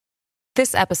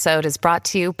This episode is brought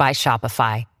to you by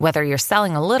Shopify. Whether you're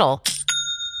selling a little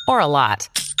or a lot,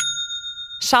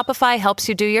 Shopify helps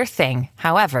you do your thing,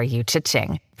 however you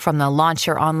cha-ching. From the launch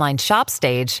your online shop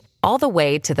stage, all the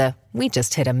way to the we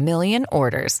just hit 1 million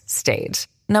orders stage.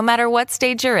 No matter what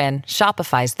stage you're in,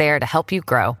 Shopify's there to help you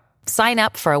grow. Sign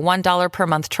up for a $1 per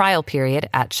month trial period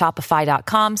at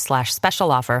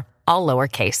shopify.com/special offer, all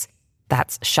lowercase.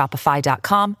 That's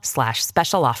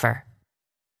shopify.com/special offer.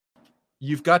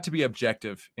 You've got to be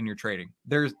objective in your trading.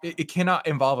 It cannot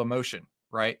involve emotion,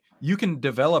 right? You can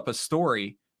develop a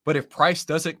story, but if price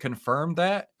doesn't confirm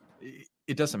that,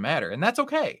 it doesn't matter. And that's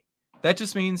okay. That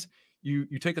just means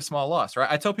you take a small loss,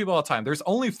 right? I tell people all the time, there's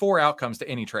only 4 outcomes to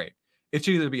any trade. It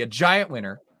should either be a giant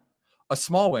winner, a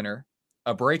small winner,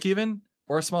 a break even,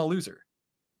 or a small loser.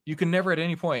 You can never at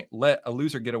any point let a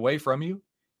loser get away from you,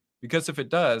 because if it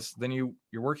does, then you're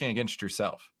working against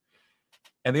yourself.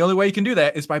 And the only way you can do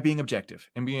that is by being objective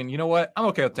and being, you know what, I'm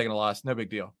okay with taking a loss. No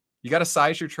big deal. You got to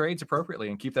size your trades appropriately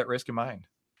and keep that risk in mind.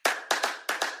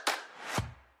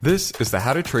 This is the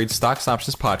How to Trade Stocks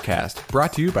Options podcast,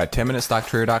 brought to you by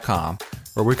 10MinuteStockTrader.com,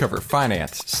 where we cover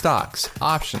finance, stocks,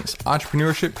 options,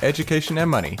 entrepreneurship, education,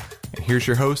 and money. And here's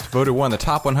your host, voted one of the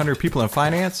top 100 people in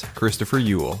finance, Christopher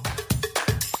Uhl.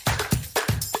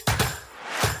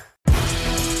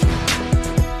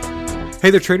 Hey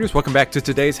there, traders. Welcome back to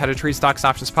today's How to Trade Stocks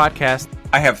Options podcast.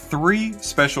 I have 3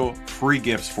 special free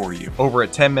gifts for you over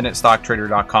at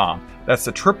 10MinuteStockTrader.com. That's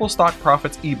the Triple Stock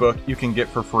Profits ebook you can get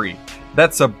for free.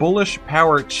 That's a bullish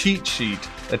power cheat sheet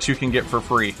that you can get for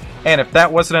free. And if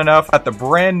that wasn't enough, at the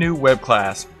brand new web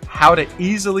class, How to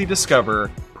Easily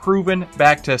Discover Proven,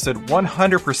 Back-Tested,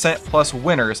 100% plus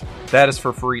winners, that is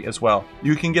for free as well.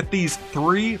 You can get these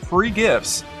 3 free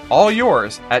gifts, all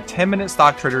yours, at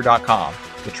 10MinuteStockTrader.com.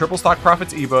 The Triple Stock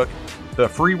Profits ebook, the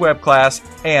free web class,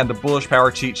 and the Bullish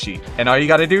Power cheat sheet. And all you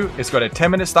got to do is go to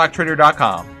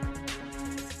 10MinuteStockTrader.com.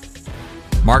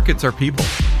 Markets are people.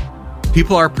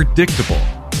 People are predictable.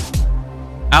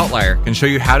 Outlier can show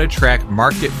you how to track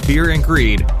market fear and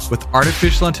greed with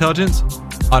artificial intelligence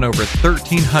on over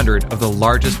 1,300 of the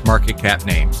largest market cap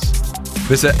names.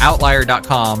 Visit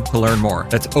Outlier.com to learn more.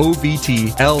 That's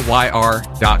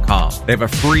OVTLYR.com. They have a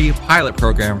free pilot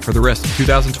program for the rest of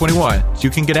 2021 you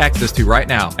can get access to right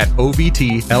now at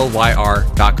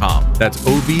OVTLYR.com. That's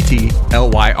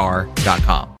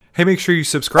OVTLYR.com. Hey, make sure you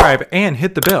subscribe and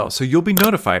hit the bell so you'll be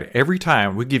notified every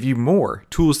time we give you more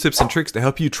tools, tips, and tricks to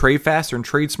help you trade faster and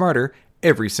trade smarter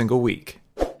every single week.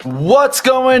 What's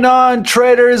going on,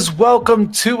 traders?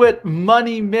 Welcome to it.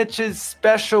 Money Mitch's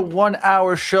special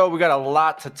 1-hour show. We got a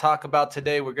lot to talk about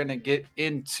today. We're going to get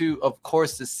into, of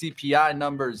course, the CPI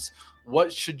numbers.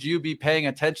 What should you be paying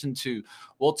attention to?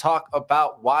 We'll talk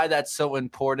about why that's so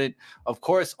important. Of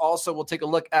course, also, we'll take a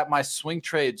look at my swing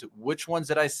trades. Which ones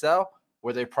did I sell?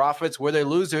 Were they profits? Were they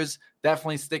losers?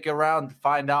 Definitely stick around to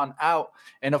find out.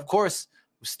 And, of course,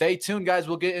 stay tuned, guys.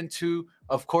 We'll get into,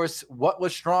 of course, what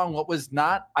was strong, what was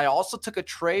not. I also took a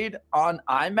trade on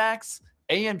IMAX,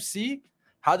 AMC.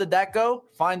 How did that go?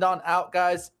 Find out,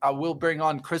 guys. I will bring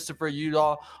on Christopher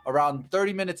Uhl around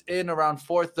 30 minutes in, around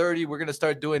 4:30. We're going to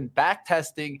start doing back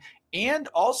testing and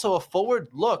also a forward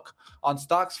look on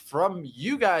stocks from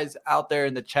you guys out there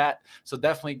in the chat. So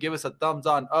definitely give us a thumbs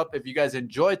on up if you guys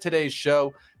enjoyed today's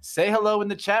show. Say hello in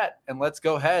the chat, and let's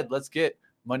go ahead. Let's get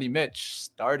Money Mitch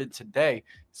started today.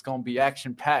 It's going to be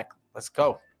action-packed. Let's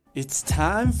go. It's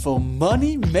time for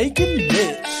Money Making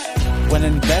Mitch. When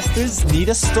investors need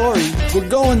a story, we're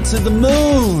going to the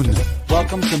moon.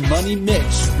 Welcome to Money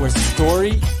Mitch, where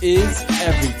story is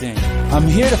everything. I'm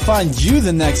here to find you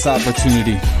the next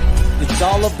opportunity. It's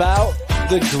all about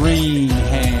the green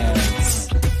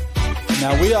hands.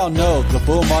 Now, we all know the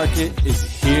bull market is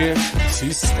here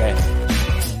to stay.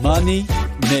 Money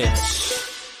Mitch.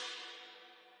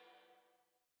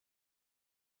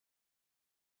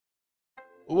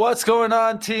 What's going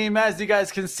on, team? As you guys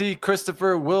can see,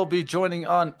 Christopher will be joining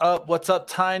on up. What's up,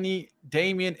 Tiny?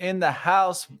 Damien in the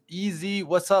house. Easy.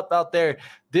 What's up out there?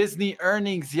 Disney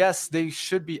earnings. Yes, they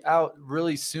should be out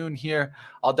really soon here.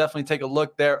 I'll definitely take a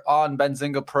look there on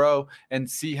Benzinga Pro and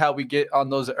see how we get on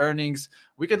those earnings.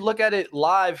 We could look at it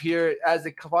live here as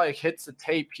it probably hits the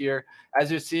tape here.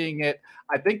 As you're seeing it,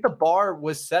 I think the bar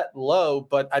was set low,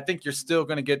 but I think you're still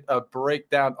going to get a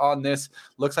breakdown on this.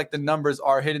 Looks like the numbers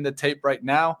are hitting the tape right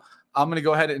now. I'm going to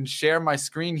go ahead and share my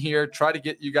screen here, try to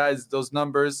get you guys those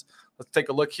numbers. Let's take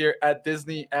a look here at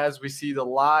Disney as we see the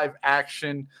live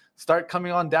action start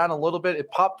coming on down a little bit. It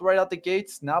popped right out the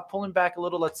gates, now pulling back a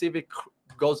little. Let's see if it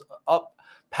goes up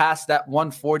past that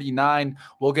 149.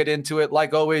 We'll get into it.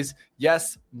 Like always,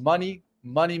 yes, money,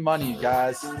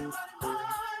 guys.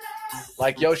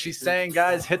 Like Yoshi's saying,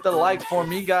 guys, hit the like for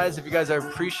me, guys. If you guys are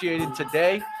appreciating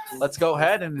today, let's go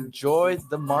ahead and enjoy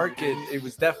the market. It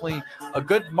was definitely a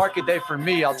good market day for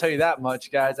me. I'll tell you that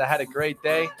much, guys. I had a great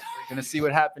day. Going to see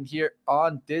what happened here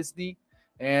on Disney.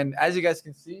 And as you guys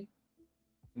can see,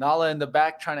 Nala in the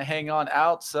back trying to hang on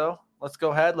out. So let's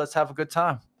go ahead. Let's have a good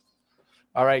time.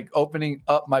 All right, opening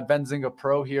up my Benzinga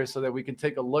Pro here so that we can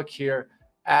take a look here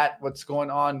at what's going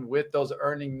on with those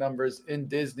earning numbers in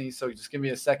Disney. So just give me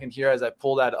a second here as I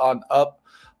pull that on up.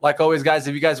 Like always, guys,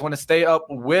 if you guys want to stay up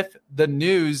with the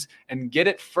news and get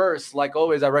it first, like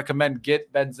always, I recommend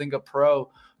get Benzinga Pro.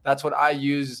 That's what I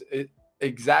use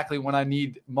exactly when I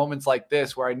need moments like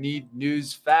this where I need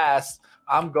news fast.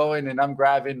 I'm going and I'm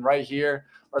grabbing right here.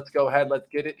 Let's go ahead. Let's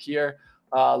get it here.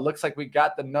 Looks like we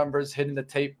got the numbers hitting the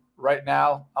tape right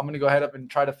now. I'm going to go ahead up and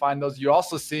try to find those. You're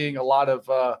also seeing a lot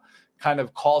of kind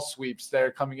of call sweeps there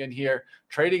coming in here,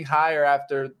 trading higher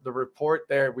after the report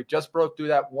there. We just broke through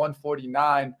that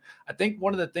 149. I think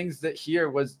one of the things that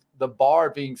here was the bar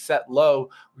being set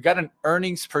low. We got an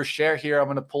earnings per share here. I'm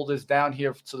going to pull this down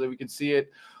here so that we can see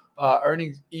it.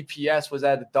 Earnings EPS was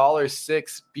at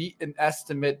 $1.06, beat an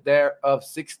estimate there of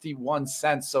 61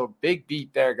 cents. So big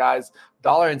beat there, guys.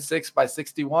 $1.06 by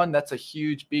 61. That's a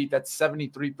huge beat. That's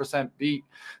 73% beat.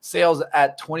 Sales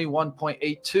at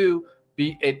 21.82,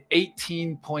 beat an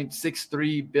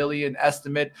 18.63 billion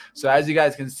estimate. So as you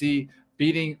guys can see,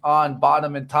 beating on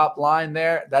bottom and top line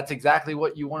there. That's exactly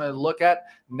what you want to look at.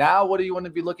 Now, what do you want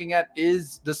to be looking at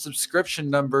is the subscription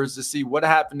numbers to see what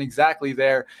happened exactly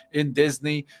there in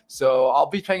Disney. So I'll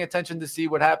be paying attention to see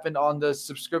what happened on the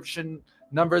subscription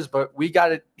numbers, but we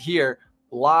got it here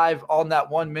live on that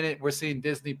 1 minute. We're seeing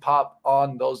Disney pop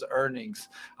on those earnings.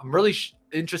 I'm really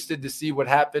interested to see what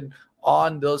happened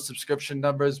on those subscription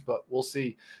numbers, but we'll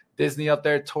see. Disney up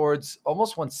there towards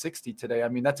almost 160 today. I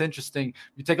mean, that's interesting.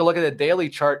 You take a look at the daily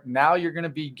chart. Now you're going to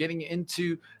be getting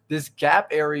into this gap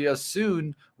area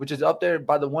soon, which is up there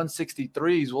by the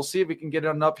 163s. We'll see if we can get it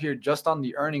on up here just on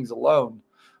the earnings alone.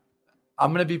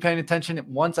 I'm going to be paying attention.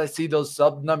 Once I see those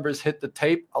sub numbers hit the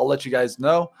tape, I'll let you guys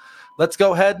know. Let's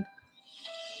go ahead.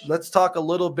 Let's talk a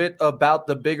little bit about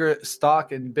the bigger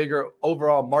stock and bigger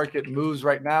overall market moves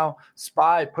right now.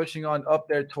 SPY pushing on up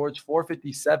there towards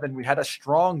 457. We had a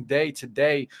strong day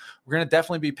today. We're going to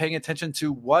definitely be paying attention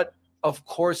to what, of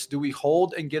course, do we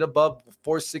hold and get above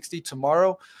 460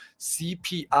 tomorrow.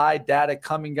 CPI data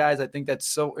coming, guys. I think that's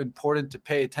so important to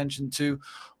pay attention to.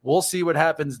 We'll see what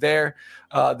happens there.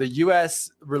 The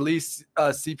U.S. released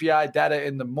CPI data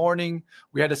in the morning.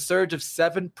 We had a surge of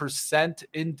 7%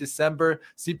 in December.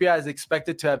 CPI is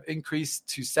expected to have increased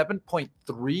to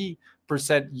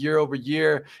 7.3% year over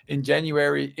year in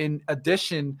January. In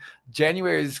addition,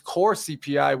 January's core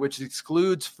CPI, which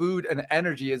excludes food and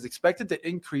energy, is expected to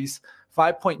increase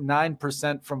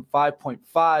 5.9% from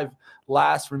 5.5%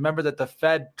 last. Remember that the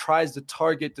Fed tries to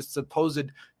target the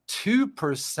supposed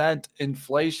 2%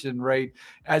 inflation rate.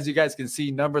 As you guys can see,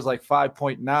 numbers like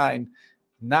 5.9,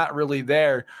 not really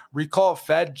there. Recall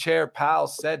Fed Chair Powell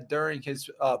said during his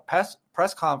press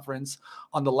conference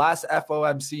on the last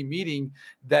FOMC meeting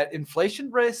that inflation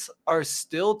risks are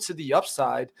still to the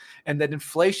upside and that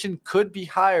inflation could be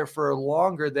higher for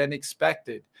longer than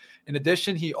expected. In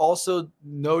addition, he also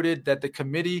noted that the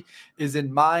committee is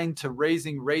in mind to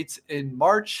raising rates in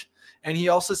March. And he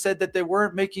also said that they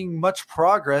weren't making much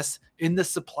progress in the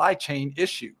supply chain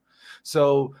issue.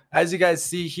 So as you guys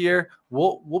see here,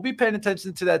 we'll be paying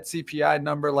attention to that CPI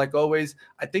number like always.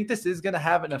 I think this is going to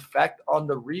have an effect on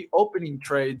the reopening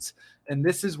trades. And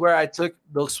this is where I took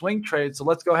those swing trades. So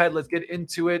let's go ahead. Let's get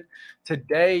into it.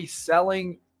 Today,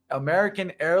 selling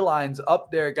American Airlines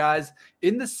up there, guys,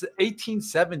 in the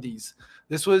 1870s.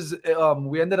 This was,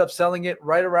 we ended up selling it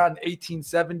right around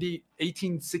 1870,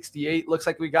 1868. Looks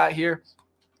like we got here.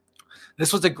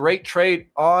 This was a great trade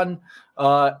on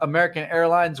American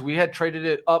Airlines. We had traded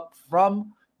it up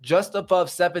from just above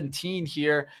 17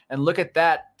 here. And look at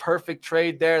that perfect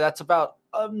trade there. That's about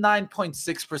a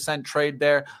 9.6% trade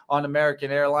there on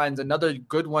American Airlines. Another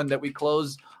good one that we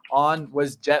closed on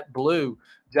was JetBlue.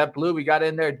 JetBlue, we got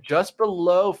in there just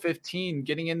below 15,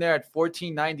 getting in there at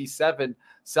 14.97.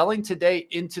 Selling today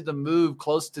into the move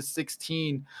close to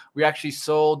 16. We actually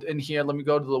sold in here. Let me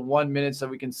go to the 1 minute so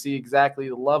we can see exactly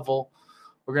the level.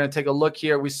 We're going to take a look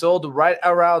here. We sold right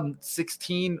around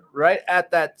 16, right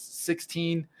at that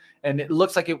 16. And it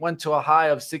looks like it went to a high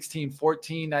of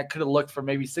 16.14. I could have looked for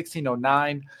maybe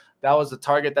 16.09. That was the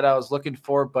target that I was looking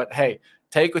for. But hey,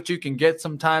 take what you can get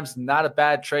sometimes. Not a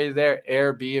bad trade there.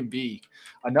 Airbnb.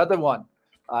 Another one.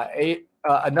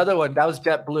 Another one. That was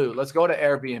JetBlue. Let's go to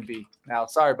Airbnb. Now,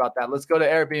 sorry about that. Let's go to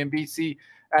Airbnb. See,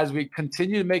 as we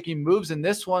continue making moves in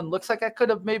this one. Looks like I could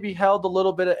have maybe held a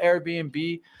little bit of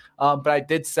Airbnb, but I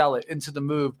did sell it into the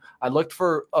move. I looked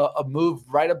for a move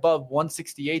right above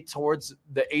 168 towards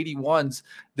the 81s.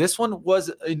 This one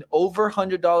was an over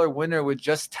 $100 winner with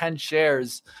just 10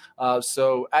 shares.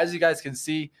 So as you guys can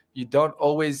see, you don't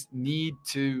always need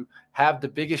to have the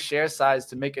biggest share size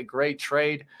to make a great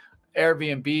trade.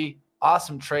 Airbnb,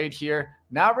 awesome trade here.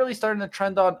 Now really starting to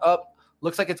trend on up.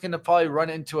 Looks like it's going to probably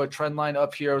run into a trend line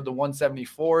up here of the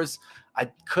 174s. I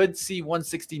could see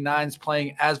 169s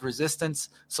playing as resistance.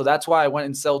 So that's why I went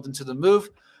and sold into the move.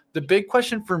 The big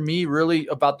question for me really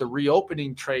about the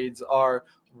reopening trades are,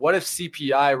 what if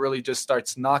CPI really just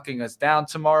starts knocking us down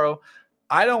tomorrow?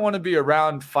 I don't want to be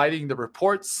around fighting the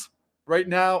reports right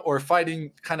now or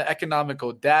fighting kind of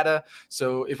economical data.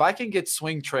 So if I can get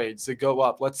swing trades to go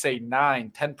up, let's say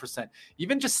 9, 10%,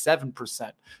 even just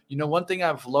 7%, one thing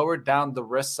I've lowered down the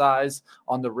risk size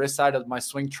on the risk side of my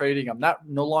swing trading. I'm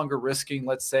no longer risking,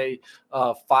 let's say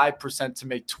 5% to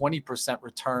make 20%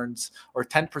 returns or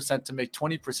 10% to make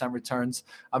 20% returns.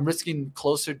 I'm risking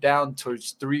closer down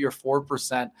towards 3 or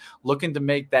 4%, looking to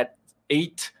make that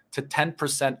 8 to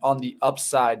 10% on the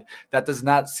upside. That does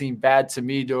not seem bad to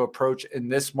me to approach in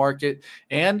this market.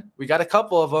 And we got a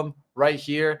couple of them right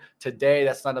here today.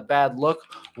 That's not a bad look.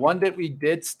 One that we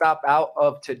did stop out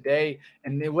of today,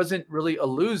 and it wasn't really a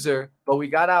loser, but we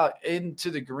got out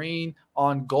into the green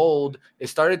on gold. It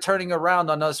started turning around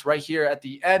on us right here at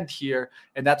the end here,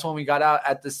 and that's when we got out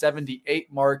at the 78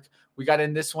 mark. We got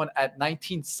in this one at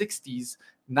 1960s.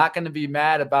 Not going to be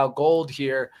mad about gold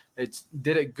here. It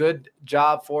did a good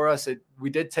job for us. We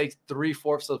did take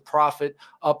 3/4 of profit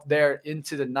up there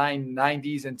into the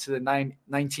 990s, into the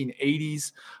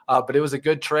 1980s, but it was a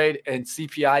good trade, and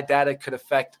CPI data could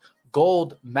affect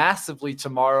gold massively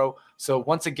tomorrow. So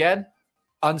once again,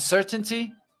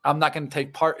 uncertainty. I'm not going to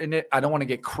take part in it. I don't want to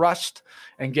get crushed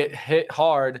and get hit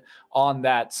hard on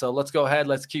that. So let's go ahead.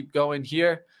 Let's keep going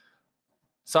here.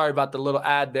 Sorry about the little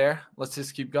ad there. Let's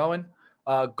just keep going.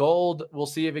 Gold, we'll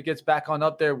see if it gets back on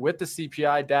up there with the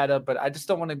CPI data, but I just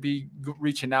don't want to be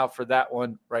reaching out for that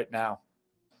one right now.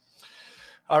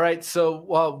 All right, so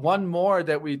one more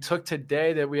that we took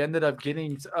today that we ended up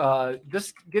getting,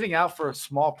 just getting out for a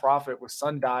small profit with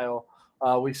Sundial.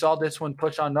 We saw this one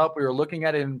push on up. We were looking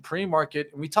at it in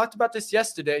pre-market, and we talked about this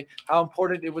yesterday, how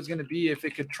important it was going to be if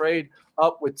it could trade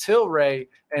up with Tilray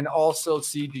and also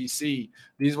CGC.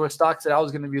 These were stocks that I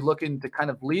was going to be looking to kind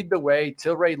of lead the way,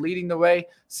 Tilray leading the way,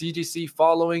 CGC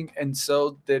following, and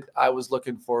so that I was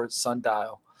looking for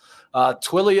Sundial.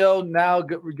 Twilio, now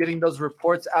we're getting those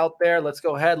reports out there. Let's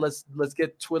go ahead. Let's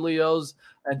get Twilio's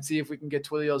and see if we can get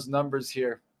Twilio's numbers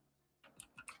here.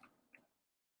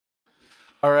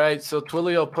 All right, so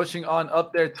Twilio pushing on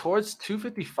up there towards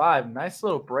 255. Nice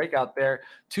little breakout there.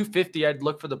 250, I'd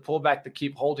look for the pullback to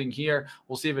keep holding here.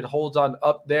 We'll see if it holds on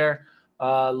up there.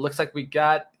 Looks like we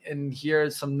got in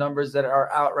here some numbers that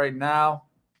are out right now.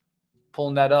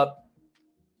 Pulling that up.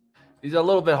 These are a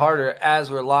little bit harder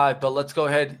as we're live, but let's go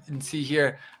ahead and see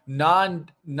here.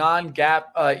 Non-GAAP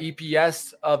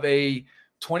EPS of a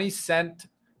 20-cent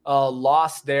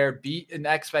loss there, beat an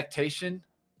expectation.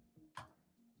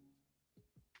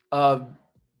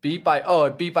 Beat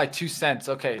by 2 cents.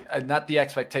 Okay, not the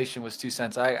expectation was 2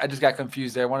 cents. I just got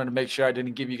confused there. I wanted to make sure I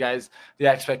didn't give you guys the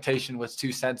expectation was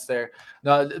 2 cents there.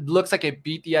 No, it looks like it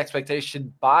beat the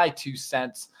expectation by 2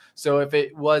 cents. So if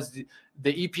it was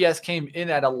the EPS came in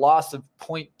at a loss of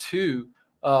 0.2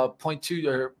 or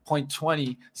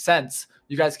 0.20 cents,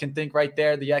 you guys can think right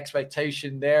there the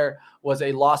expectation there was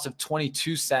a loss of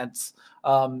 22 cents.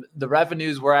 The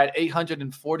revenues were at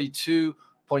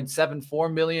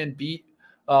 842.74 million, beat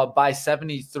by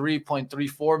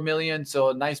 73.34 million. So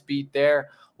a nice beat there.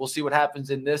 We'll see what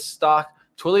happens in this stock.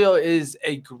 Twilio is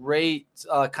a great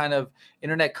kind of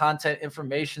internet content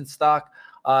information stock.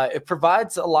 It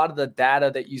provides a lot of the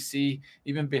data that you see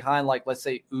even behind, like, let's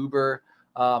say Uber.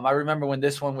 I remember when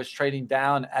this one was trading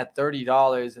down at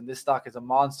 $30, and this stock is a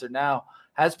monster now,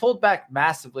 has pulled back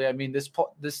massively. I mean, this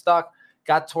stock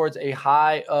got towards a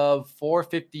high of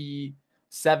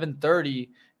 457.30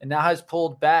 and now has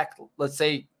pulled back, let's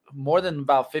say, more than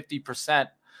about 50%.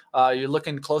 You're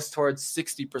looking close towards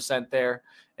 60% there.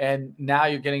 And now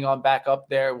you're getting on back up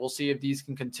there. We'll see if these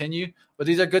can continue. But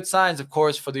these are good signs, of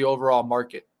course, for the overall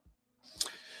market.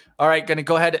 All right, going to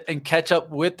go ahead and catch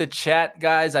up with the chat,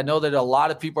 guys. I know that a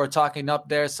lot of people are talking up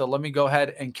there, so let me go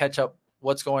ahead and catch up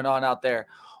what's going on out there.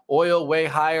 Oil way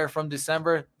higher from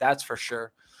December, that's for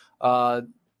sure.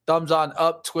 Thumbs on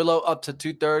up, Twilio up to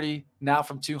 230, now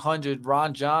from 200.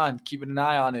 Ron John, keeping an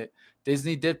eye on it.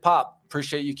 Disney did pop.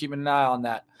 Appreciate you keeping an eye on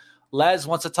that. Les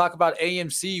wants to talk about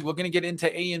AMC. We're going to get into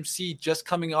AMC just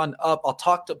coming on up. I'll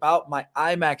talk about my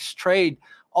IMAX trade.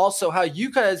 Also, how you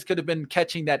guys could have been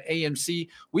catching that AMC.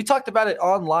 We talked about it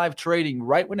on live trading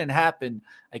right when it happened.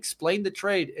 I explained the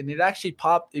trade, and it actually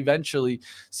popped eventually.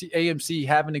 See AMC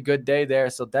having a good day there.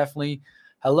 So definitely,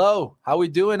 hello. How we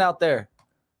doing out there?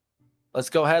 Let's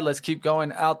go ahead. Let's keep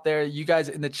going out there. You guys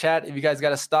in the chat, if you guys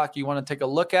got a stock you want to take a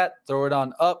look at, throw it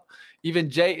on up. Even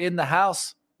Jay in the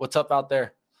house. What's up out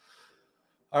there?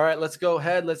 All right, let's go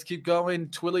ahead. Let's keep going.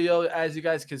 Twilio, as you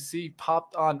guys can see,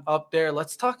 popped on up there.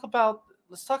 Let's talk about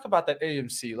that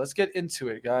AMC. Let's get into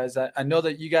it, guys. I know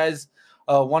that you guys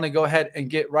want to go ahead and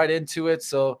get right into it.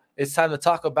 So it's time to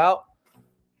talk about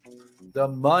the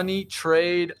money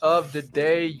trade of the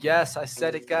day. Yes, I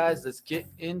said it, guys. Let's get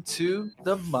into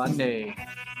the money.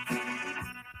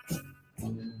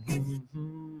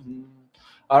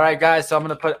 All right, guys. So I'm going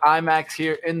to put IMAX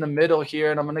here in the middle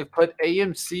here, and I'm going to put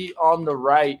AMC on the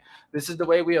right. This is the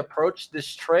way we approach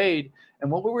this trade and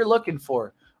what we were looking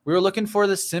for. We were looking for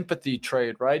the sympathy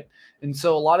trade, right? And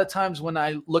so a lot of times when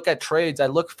I look at trades, I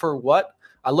look for what?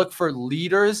 I look for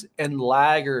leaders and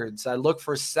laggards. I look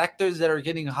for sectors that are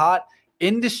getting hot,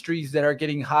 industries that are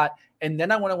getting hot, and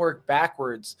then I want to work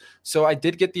backwards. So I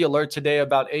did get the alert today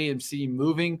about AMC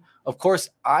moving. Of course,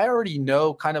 I already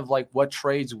know kind of like what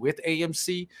trades with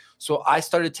AMC. So I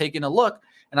started taking a look,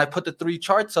 and I put the 3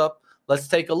 charts up. Let's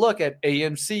take a look at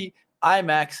AMC,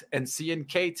 IMAX, and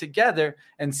CNK together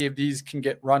and see if these can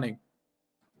get running.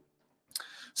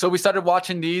 So we started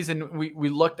watching these, and we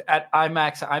looked at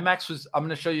IMAX. IMAX was, I'm going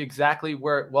to show you exactly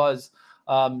where it was.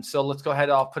 So let's go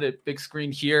ahead. I'll put it big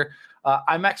screen here.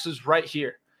 IMAX was right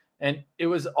here, and it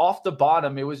was off the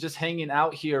bottom. It was just hanging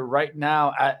out here right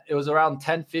now. It was around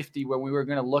 1050 when we were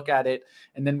going to look at it,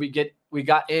 and then we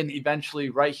got in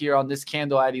eventually right here on this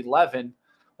candle at 11.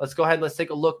 Let's go ahead. Let's take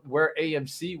a look where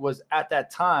AMC was at that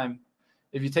time.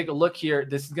 If you take a look here,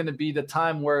 this is going to be the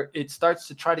time where it starts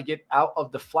to try to get out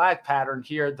of the flag pattern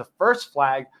here, the first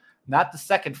flag, not the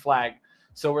second flag.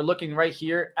 So we're looking right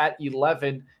here at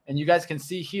 11, and you guys can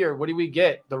see here, what do we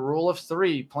get? The rule of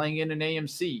 3 playing in an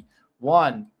AMC.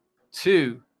 1,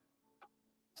 2,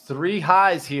 3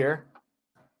 highs here.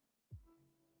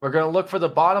 We're going to look for the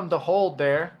bottom to hold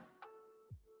there.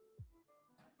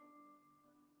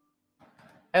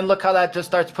 And look how that just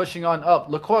starts pushing on up.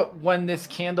 Look when this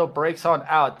candle breaks on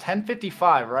out,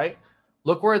 1055, right?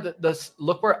 Look where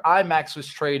look where IMAX was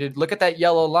traded. Look at that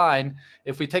yellow line.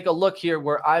 If we take a look here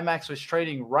where IMAX was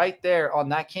trading right there on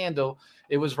that candle,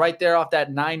 it was right there off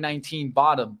that 919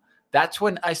 bottom. That's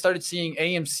when I started seeing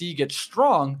AMC get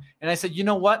strong. And I said, you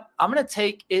know what? I'm going to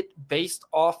take it based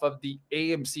off of the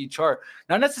AMC chart,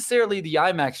 not necessarily the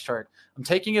IMAX chart. I'm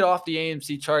taking it off the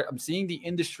AMC chart. I'm seeing the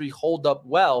industry hold up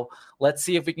well. Let's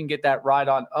see if we can get that ride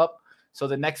on up. So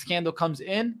the next candle comes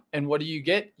in, and what do you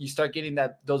get? You start getting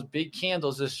those big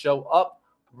candles just show up.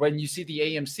 When you see the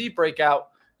AMC breakout,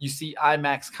 you see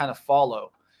IMAX kind of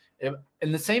follow.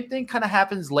 And the same thing kind of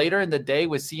happens later in the day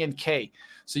with CNK.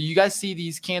 So you guys see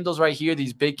these candles right here,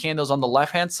 these big candles on the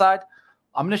left-hand side.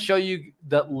 I'm going to show you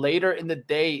the later in the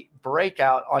day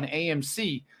breakout on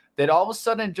AMC that all of a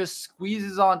sudden just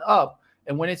squeezes on up.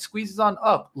 And when it squeezes on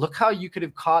up, look how you could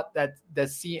have caught that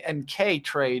CNK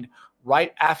trade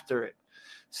right after it.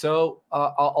 So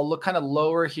I'll look kind of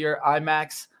lower here.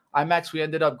 IMAX, we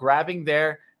ended up grabbing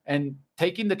there and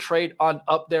taking the trade on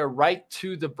up there right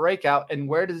to the breakout. And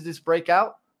where does this break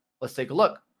out? Let's take a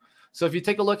look. So if you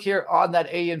take a look here on that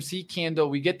AMC candle,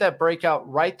 we get that breakout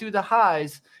right through the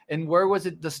highs. And where was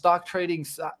it? The stock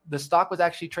was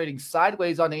actually trading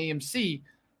sideways on AMC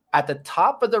at the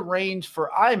top of the range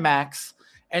for IMAX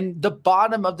and the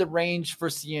bottom of the range for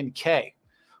CNK.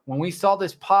 When we saw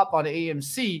this pop on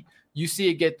AMC, you see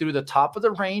it get through the top of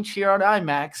the range here on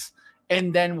IMAX.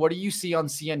 And then what do you see on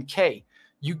CNK?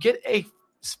 You get a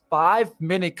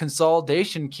 5-minute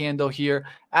consolidation candle here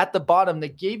at the bottom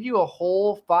that gave you a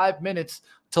whole 5 minutes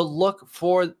to look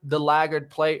for the laggard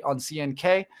play on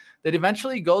CNK that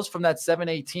eventually goes from that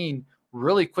 718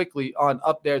 really quickly on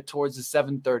up there towards the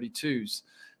 732s.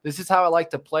 This is how I like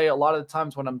to play a lot of the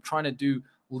times when I'm trying to do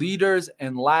leaders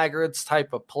and laggards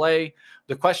type of play.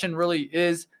 The question really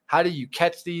is, how do you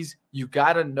catch these? You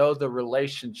got to know the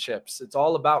relationships. It's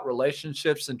all about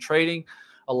relationships and trading.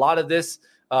 A lot of this,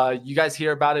 you guys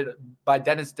hear about it by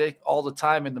Dennis Dick all the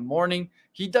time in the morning.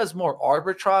 He does more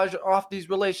arbitrage off these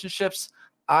relationships.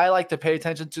 I like to pay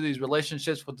attention to these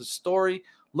relationships with the story.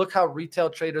 Look how retail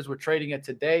traders were trading it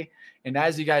today. And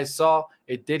as you guys saw,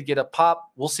 it did get a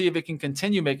pop. We'll see if it can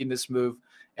continue making this move.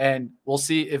 And we'll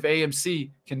see if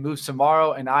AMC can move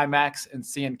tomorrow and IMAX and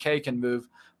CNK can move.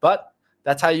 But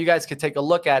That's how you guys can take a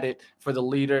look at it for the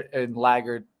leader and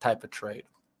laggard type of trade.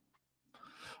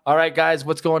 All right, guys,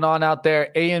 what's going on out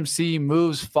there? AMC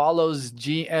moves follows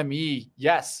GME.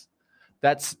 Yes,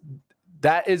 that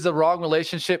is a wrong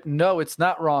relationship. No, it's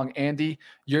not wrong, Andy.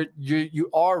 You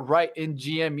are right in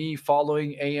GME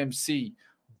following AMC,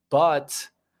 but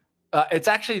it's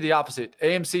actually the opposite.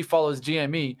 AMC follows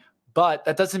GME, but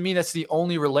that doesn't mean that's the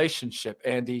only relationship,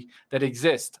 Andy, that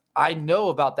exists. I know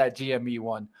about that GME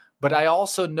one, but I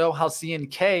also know how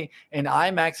CNK and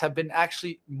IMAX have been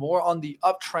actually more on the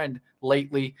uptrend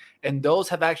lately, and those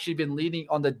have actually been leading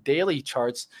on the daily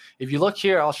charts. If you look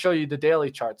here, I'll show you the daily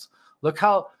charts. Look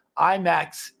how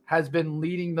IMAX has been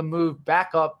leading the move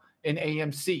back up in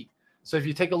AMC. So if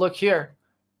you take a look here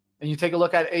and you take a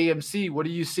look at AMC, what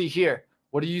do you see here?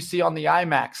 What do you see on the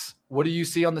IMAX? What do you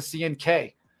see on the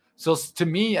CNK? So to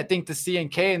me, I think the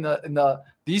CNK and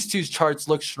these two charts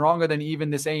look stronger than even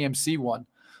this AMC one.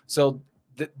 So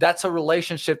that's a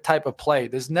relationship type of play.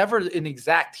 There's never an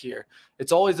exact here.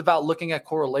 It's always about looking at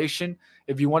correlation.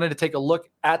 If you wanted to take a look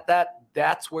at that,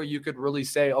 that's where you could really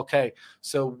say, okay,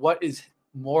 so what is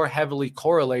more heavily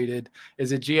correlated?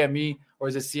 Is it GME or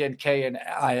is it CNK and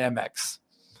IMX?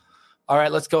 All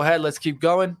right, let's go ahead. Let's keep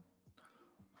going.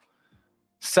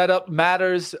 Setup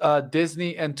matters.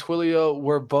 Disney and Twilio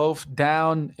were both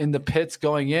down in the pits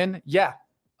going in. Yeah,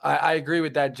 I agree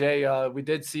with that, Jay. We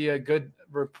did see a good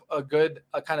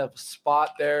kind of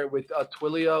spot there with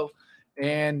Twilio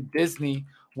and Disney.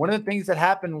 One of the things that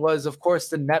happened was, of course,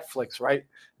 the Netflix, right?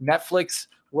 Netflix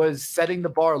was setting the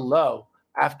bar low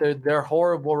after their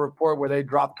horrible report where they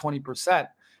dropped 20%.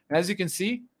 And as you can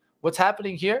see, what's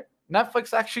happening here,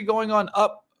 Netflix actually going on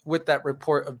up with that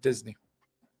report of Disney.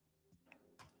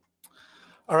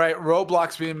 All right,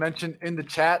 Roblox being mentioned in the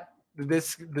chat. Did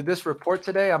this report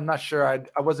today? I'm not sure.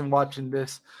 I wasn't watching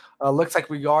this. Looks like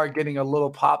we are getting a little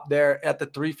pop there at the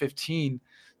 3:15.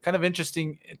 Kind of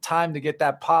interesting time to get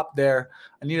that pop there.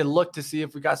 I need to look to see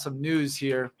if we got some news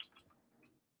here.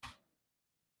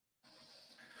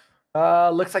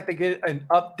 Looks like they get an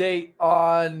update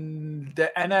on the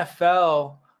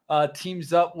NFL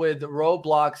teams up with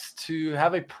Roblox to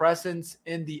have a presence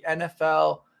in the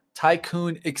NFL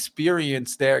Tycoon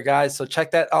experience there, guys. So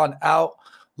check that on out.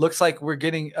 Looks like we're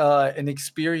getting an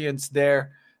experience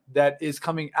there that is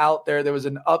coming out there. There was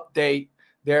an update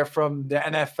there from the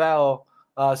NFL.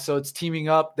 So it's teaming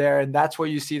up there, and that's where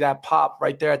you see that pop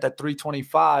right there at that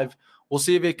 325. We'll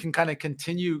see if it can kind of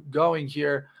continue going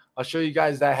here. I'll show you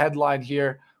guys that headline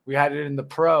here. We had it in the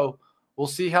pro. We'll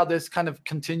see how this kind of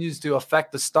continues to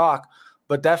affect the stock.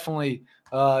 But definitely,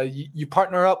 you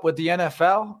partner up with the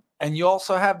NFL, and you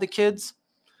also have the kids.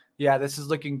 Yeah, this is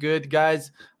looking good,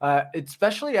 guys,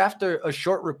 especially after a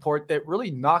short report that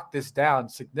really knocked this down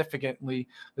significantly.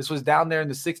 This was down there in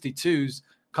the 62s.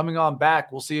 Coming on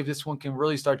back, we'll see if this one can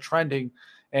really start trending,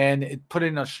 and it put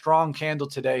in a strong candle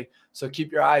today. So keep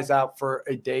your eyes out for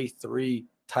a day 3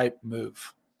 type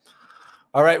move.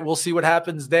 All right, we'll see what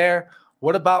happens there.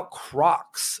 What about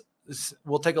Crocs?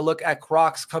 We'll take a look at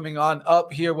Crocs coming on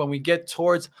up here when we get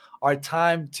towards our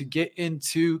time to get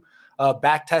into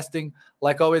back testing.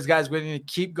 Like always, guys, we're going to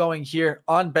keep going here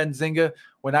on Benzinga.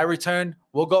 When I return,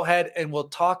 we'll go ahead and we'll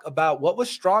talk about what was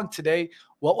strong today,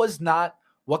 what was not,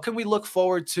 what can we look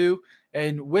forward to,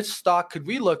 and which stock could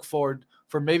we look forward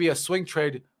for maybe a swing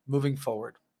trade moving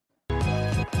forward.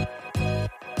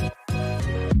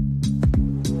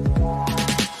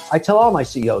 I tell all my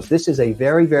CEOs, this is a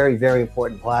very, very, very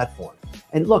important platform.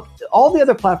 And look, all the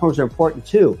other platforms are important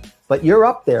too, but you're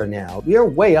up there now. You're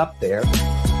way up there.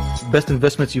 Best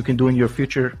investments you can do in your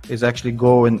future is actually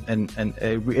go and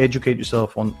re-educate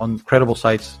yourself on credible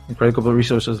sites and credible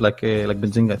resources like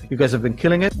Benzinga. I think you guys have been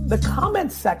killing it. The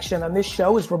comment section on this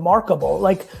show is remarkable.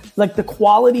 Like the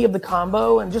quality of the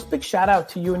combo, and just big shout out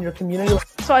to you and your community.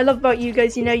 So I love about you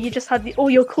guys, you just had all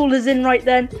your callers in right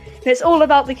then. And it's all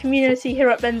about the community here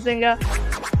at Benzinga.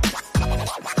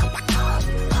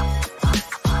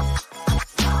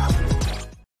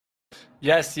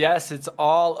 Yes, it's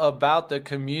all about the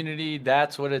community.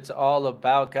 That's what it's all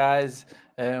about, guys.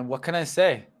 And what can I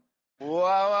say?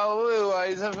 Wow,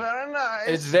 it's very nice.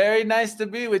 It's very nice to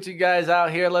be with you guys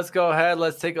out here. Let's go ahead.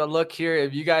 Let's take a look here.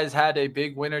 If you guys had a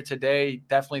big winner today,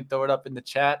 definitely throw it up in the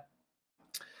chat.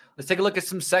 Let's take a look at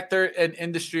some sector and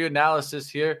industry analysis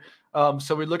here.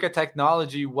 So we look at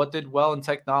technology. What did well in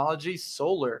technology?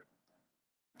 Solar.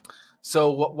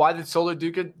 So why did solar do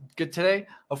good today?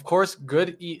 Of course,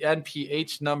 good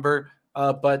ENPH number,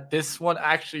 but this one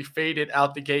actually faded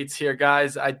out the gates here,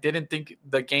 guys. I didn't think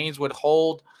the gains would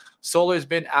hold. Solar has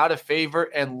been out of favor,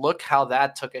 and look how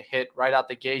that took a hit right out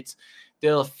the gates.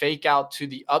 did a fake out to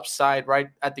the upside right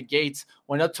at the gates,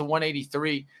 went up to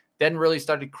 183, then really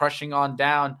started crushing on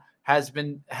down, has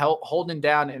been holding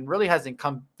down and really hasn't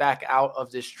come back out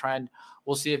of this trend.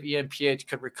 We'll see if EMPH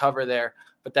could recover there,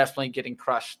 but definitely getting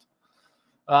crushed.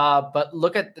 But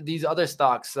look at these other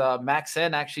stocks.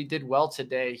 MaxN actually did well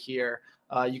today here.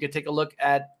 You could take a look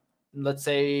at, let's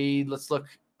look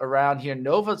around here.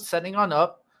 Nova setting on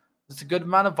up. It's a good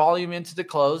amount of volume into the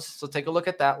close. So take a look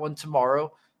at that one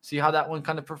tomorrow. See how that one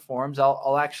kind of performs.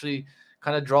 I'll actually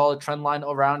kind of draw a trend line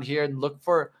around here and look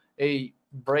for a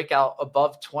breakout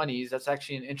above 20s. That's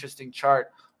actually an interesting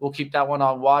chart. We'll keep that one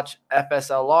on watch.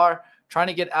 FSLR, trying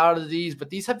to get out of these, but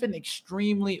these have been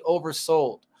extremely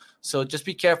oversold. So just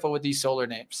be careful with these solar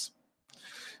names.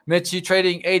 Mitch, you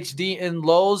trading HD in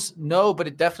lows? No, but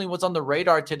it definitely was on the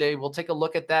radar today. We'll take a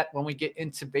look at that when we get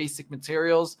into basic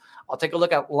materials. I'll take a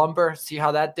look at lumber, see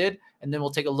how that did, and then we'll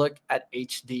take a look at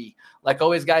HD. Like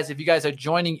always, guys, if you guys are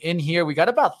joining in here, we got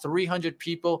about 300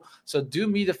 people. So do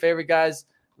me the favor, guys.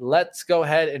 Let's go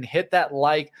ahead and hit that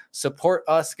like. Support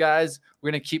us, guys.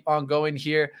 We're going to keep on going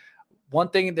here. One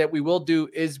thing that we will do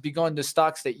is be going to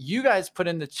stocks that you guys put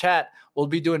in the chat. We'll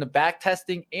be doing a back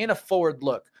testing and a forward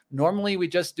look. Normally, we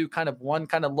just do kind of one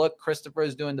kind of look. Christopher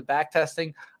is doing the back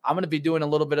testing. I'm going to be doing a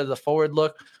little bit of the forward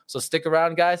look. So stick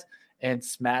around, guys, and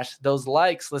smash those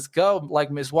likes. Let's go.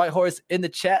 Like Ms. Whitehorse in the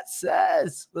chat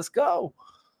says, let's go.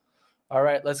 All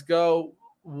right, let's go.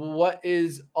 What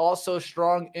is also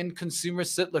strong in consumer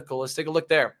cyclical? Let's take a look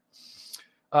there.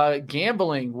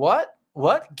 Gambling. What?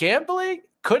 Gambling?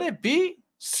 Could it be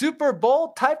Super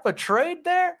Bowl type of trade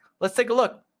there? Let's take a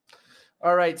look.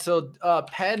 All right, so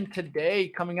Penn today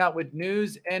coming out with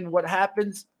news, and what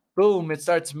happens? Boom, it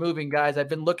starts moving, guys. I've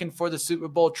been looking for the Super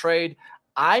Bowl trade.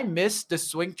 I missed the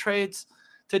swing trades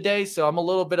today, so I'm a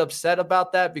little bit upset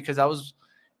about that because I was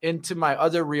into my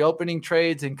other reopening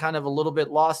trades and kind of a little bit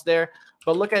lost there.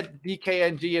 But look at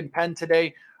DKNG and Penn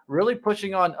today, really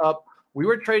pushing on up. We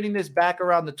were trading this back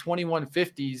around the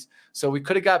 2150s, so we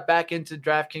could have got back into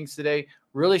DraftKings today.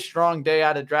 Really strong day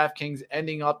out of DraftKings,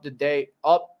 ending up the day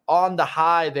up on the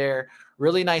high there.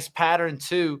 Really nice pattern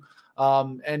too.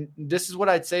 And this is what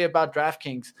I'd say about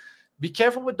DraftKings. Be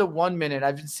careful with the 1 minute.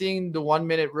 I've been seeing the 1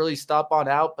 minute really stop on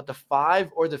out, but the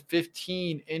 5 or the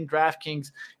 15 in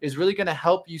DraftKings is really going to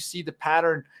help you see the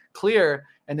pattern clear,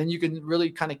 and then you can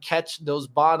really kind of catch those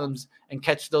bottoms and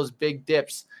catch those big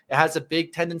dips. It has a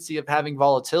big tendency of having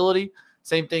volatility.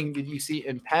 Same thing that you see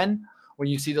in Penn when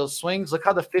you see those swings. Look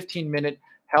how the 15-minute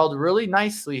held really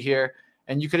nicely here,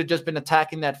 and you could have just been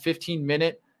attacking that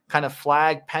 15-minute kind of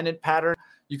flag pennant pattern.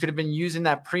 You could have been using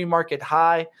that pre-market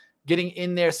high, getting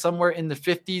in there somewhere in the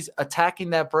 50s, attacking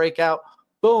that breakout,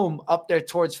 boom, up there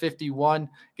towards 51,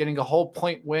 getting a whole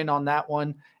point win on that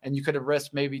one, and you could have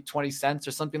risked maybe 20 cents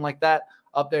or something like that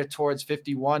up there towards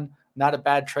 51. Not a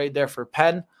bad trade there for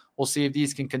Penn. We'll see if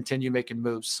these can continue making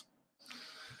moves.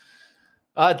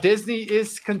 Disney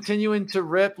is continuing to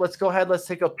rip. Let's go ahead. Let's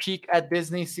take a peek at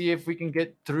Disney, see if we can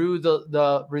get through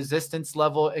the resistance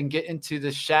level and get into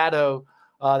the shadow.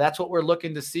 That's what we're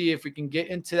looking to see. If we can get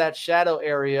into that shadow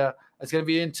area, it's going to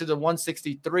be into the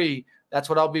 163. That's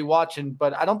what I'll be watching,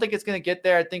 but I don't think it's going to get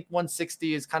there. I think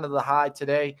 160 is kind of the high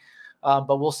today,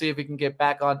 but we'll see if we can get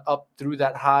back on up through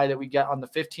that high that we get on the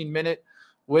 15-minute,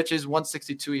 which is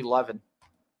 162.11.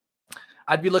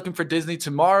 I'd be looking for Disney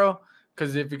tomorrow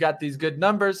because if you got these good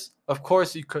numbers, of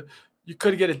course you could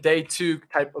get a day two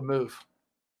type of move.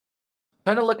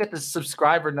 Trying to look at the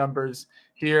subscriber numbers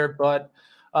here, but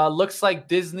looks like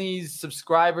Disney's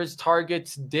subscribers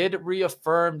targets did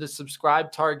reaffirm the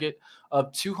subscribe target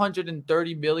of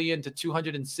 230 million to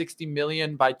 260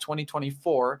 million by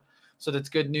 2024. So that's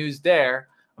good news there.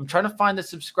 I'm trying to find the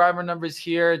subscriber numbers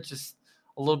here. It's just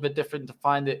a little bit different to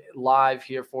find it live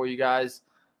here for you guys.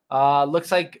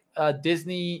 Looks like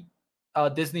Disney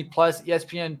Plus,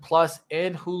 ESPN Plus,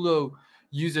 and Hulu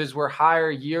users were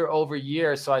higher year over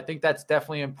year. So I think that's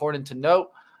definitely important to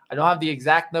note. I don't have the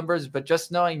exact numbers, but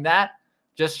just knowing that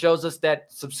just shows us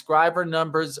that subscriber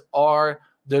numbers are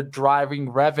the driving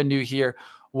revenue here.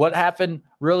 What happened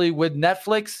really with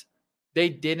Netflix? They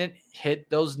didn't hit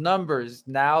those numbers.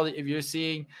 Now, if you're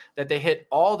seeing that they hit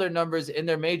all their numbers in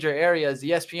their major areas,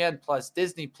 ESPN Plus,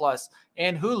 Disney Plus,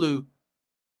 and Hulu,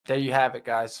 there you have it,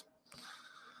 guys.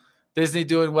 Disney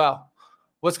doing well.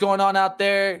 What's going on out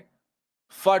there?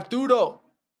 Farturo.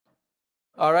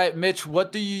 All right, Mitch,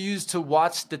 what do you use to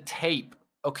watch the tape?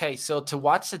 Okay, so to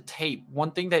watch the tape,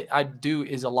 one thing that I do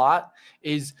is a lot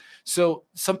is, so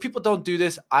some people don't do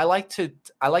this. I like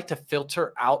to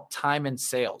filter out time and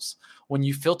sales. When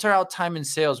you filter out time and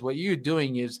sales, what you're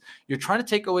doing is you're trying to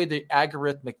take away the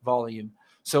algorithmic volume.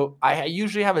 So I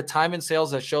usually have a time in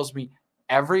sales that shows me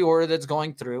every order that's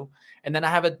going through. And then I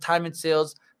have a time in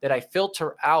sales that I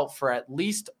filter out for at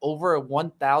least over a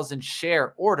 1,000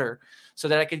 share order so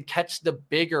that I can catch the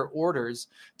bigger orders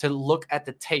to look at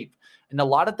the tape. And a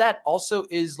lot of that also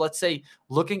is, let's say,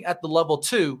 looking at the level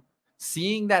 2,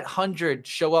 seeing that 100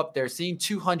 show up there, seeing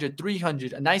 200,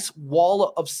 300, a nice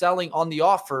wall of selling on the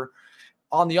offer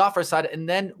side. And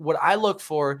then what I look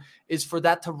for is for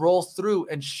that to roll through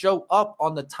and show up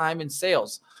on the time in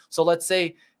sales. So let's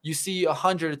say you see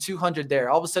 100 or 200 there.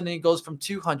 All of a sudden it goes from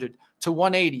 200 to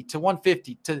 180 to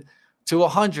 150 to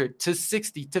 100 to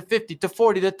 60 to 50 to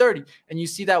 40 to 30. And you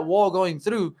see that wall going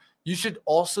through. You should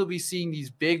also be seeing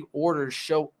these big orders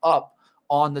show up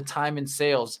on the time in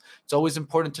sales. It's always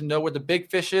important to know where the big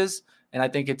fish is. And I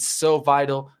think it's so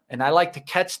vital. And I like to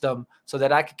catch them so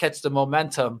that I can catch the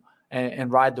momentum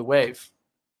and ride the wave.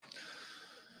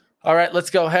 All right, let's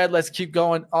go ahead. Let's keep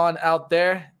going on out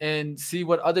there and see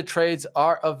what other trades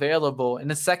are available.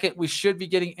 In a second, we should be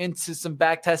getting into some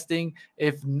back testing.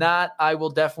 If not, I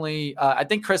will definitely, I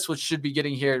think Chris should be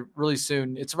getting here really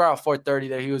soon. It's around 4:30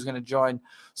 that he was going to join.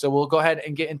 So we'll go ahead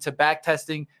and get into back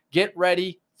testing. Get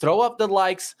ready. Throw up the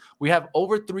likes. We have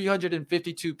over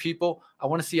 352 people. I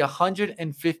want to see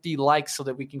 150 likes so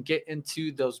that we can get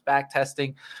into those back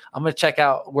testing. I'm going to check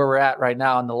out where we're at right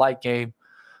now in the like game.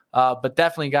 But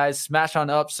definitely, guys, smash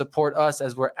on up, support us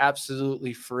as we're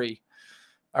absolutely free.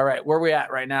 All right, where are we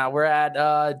at right now? We're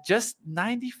at just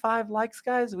 95 likes,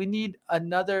 guys. We need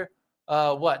another,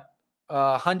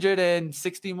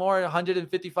 160 more,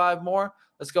 155 more.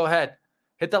 Let's go ahead.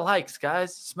 Hit the likes,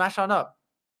 guys. Smash on up.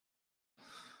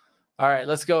 All right,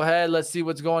 let's go ahead. Let's see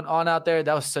what's going on out there.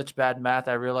 That was such bad math.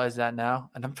 I realize that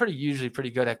now. And I'm usually pretty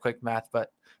good at quick math,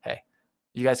 but hey,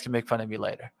 you guys can make fun of me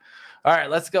later. All right,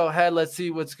 let's go ahead. Let's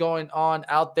see what's going on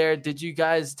out there. Did you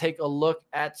guys take a look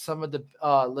at some of the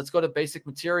let's go to basic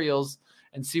materials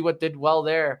and see what did well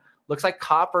there. Looks like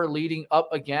copper leading up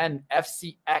again.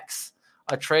 FCX,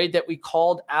 a trade that we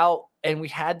called out and we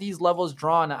had these levels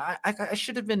drawn. I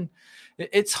should have been.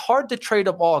 It's hard to trade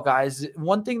them all, guys.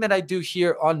 One thing that I do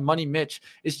here on Money Mitch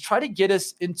is try to get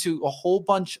us into a whole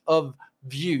bunch of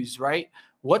views, right?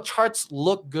 What charts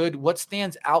look good? What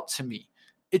stands out to me?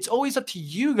 It's always up to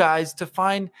you guys to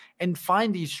find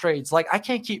these trades. Like I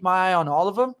can't keep my eye on all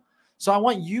of them. So I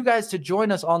want you guys to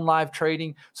join us on live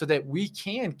trading so that we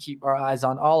can keep our eyes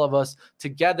on all of us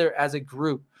together as a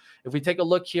group. If we take a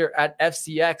look here at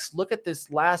FCX, look at this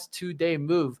last 2-day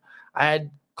move. I had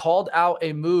called out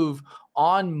a move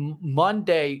on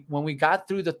Monday when we got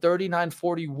through the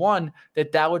 39.41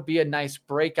 that would be a nice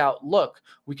breakout look.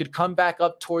 We could come back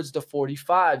up towards the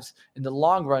 45s in the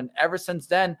long run. Ever since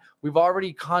then, we've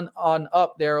already gone on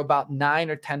up there about 9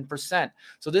 or 10%.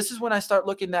 So this is when I start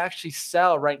looking to actually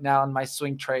sell right now in my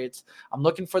swing trades. I'm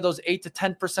looking for those 8 to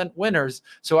 10% winners.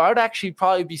 So I would actually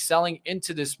probably be selling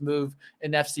into this move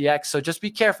in FCX. So just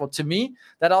be careful. To me,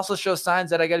 that also shows signs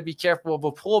that I got to be careful of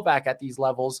a pullback at these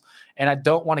levels, and I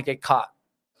don't want to get caught.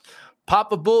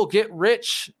 Papa Bull, get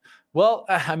rich. Well,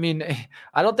 I mean,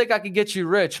 I don't think I can get you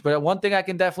rich, but one thing I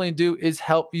can definitely do is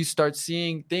help you start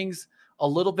seeing things a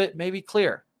little bit maybe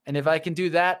clear. And if I can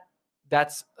do that,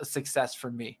 that's a success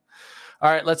for me. All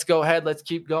right, let's go ahead. Let's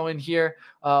keep going here.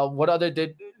 What other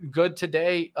did good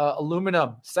today?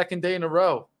 Aluminum, second day in a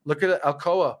row. Look at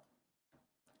Alcoa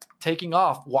taking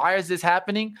off. Why is this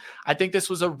happening? I think this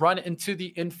was a run into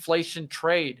the inflation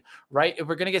trade, right? If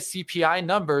we're going to get CPI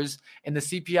numbers and the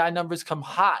CPI numbers come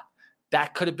hot,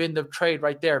 that could have been the trade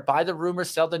right there. Buy the rumor,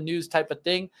 sell the news type of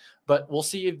thing. But we'll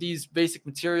see if these basic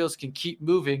materials can keep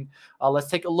moving. Let's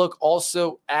take a look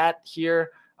also at here.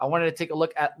 I wanted to take a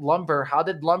look at lumber. How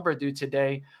did lumber do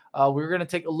today? We're going to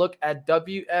take a look at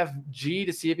WFG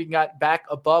to see if it got back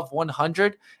above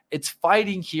 100. It's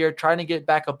fighting here, trying to get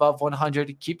back above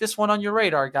 100. Keep this one on your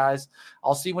radar, guys.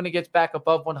 I'll see when it gets back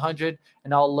above 100,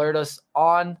 and I'll alert us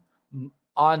on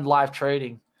live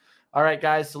trading. All right,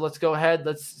 guys, so let's go ahead.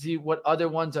 Let's see what other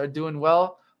ones are doing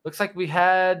well. Looks like we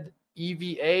had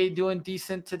EVA doing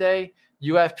decent today.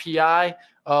 UFPI,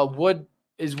 wood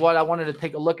is what I wanted to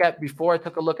take a look at before I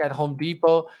took a look at Home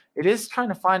Depot. It is trying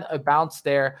to find a bounce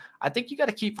there. I think you got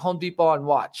to keep Home Depot on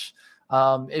watch.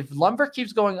 If lumber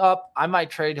keeps going up, I might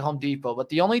trade Home Depot. But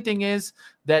the only thing is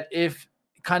that if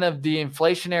kind of the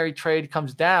inflationary trade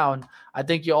comes down, I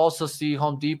think you also see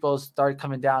Home Depot start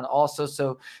coming down also.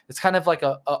 So it's kind of like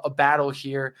a battle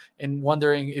here and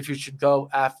wondering if you should go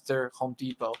after Home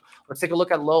Depot. Let's take a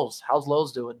look at Lowe's. How's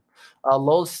Lowe's doing?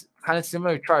 Lowe's kind of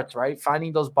similar charts, right?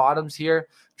 Finding those bottoms here,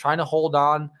 trying to hold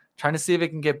on, trying to see if it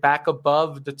can get back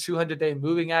above the 200-day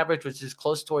moving average, which is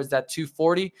close towards that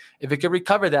 240. If it can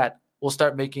recover that, we'll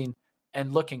start making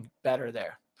and looking better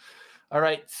there. All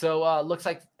right, so looks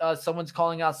like someone's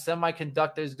calling out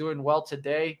semiconductors doing well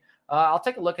today. I'll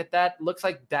take a look at that. Looks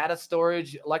like data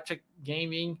storage, electric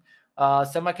gaming,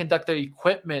 semiconductor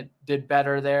equipment did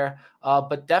better there.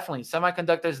 But definitely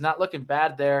semiconductors not looking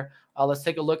bad there. Let's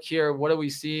take a look here. What are we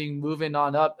seeing moving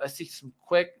on up? I see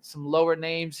some lower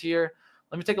names here.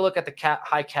 Let me take a look at the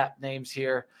high cap names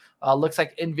here. Looks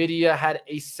like NVIDIA had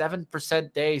a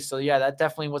 7% day. So, yeah, that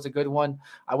definitely was a good one.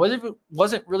 I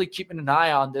wasn't really keeping an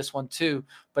eye on this one, too.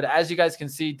 But as you guys can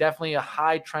see, definitely a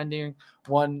high trending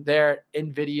one there.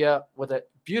 NVIDIA with a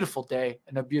beautiful day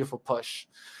and a beautiful push.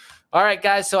 All right,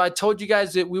 guys. So I told you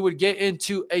guys that we would get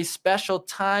into a special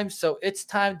time. So it's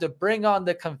time to bring on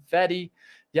the confetti.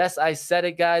 Yes, I said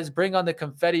it, guys. Bring on the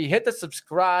confetti. Hit the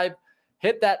subscribe.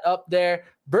 Hit that up there.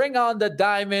 Bring on the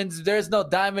diamonds. There's no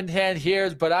diamond hand here,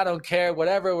 but I don't care.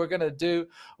 Whatever we're going to do,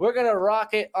 we're going to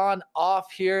rock it on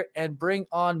off here and bring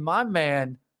on my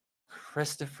man,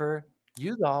 Christopher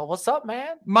Udall. What's up,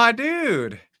 man? My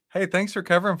dude. Hey, thanks for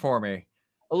covering for me.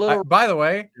 By the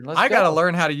way, I got to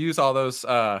learn how to use all those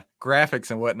graphics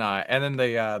and whatnot. And then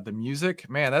the music,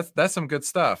 man, that's some good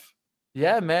stuff.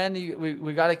 Yeah, man.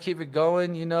 We got to keep it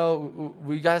going. You know,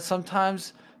 we got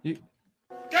sometimes...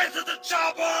 Get to the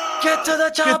chopper! Get to the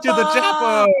chopper! Get to the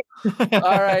chopper!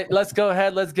 All right, let's go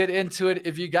ahead. Let's get into it.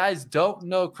 If you guys don't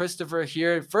know Christopher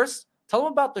here, first, tell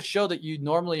them about the show that you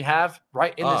normally have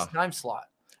right in this time slot.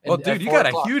 Well, dude, you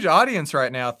got a huge audience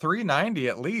right now, 390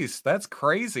 at least. That's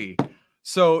crazy.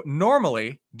 So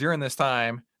normally during this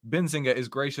time, Benzinga is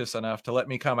gracious enough to let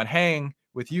me come and hang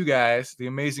with you guys, the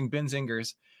amazing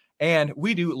Benzingers, and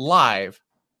we do live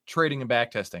trading and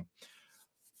backtesting.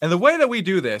 And the way that we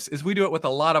do this is we do it with a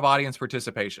lot of audience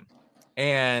participation.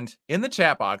 And in the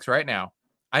chat box right now,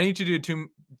 I need you to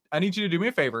do me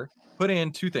a favor. Put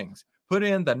in two things. Put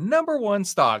in the number one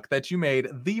stock that you made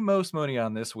the most money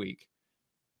on this week.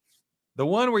 The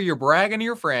one where you're bragging to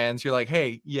your friends. You're like,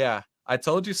 hey, yeah, I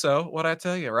told you so. What'd I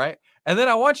tell you, right? And then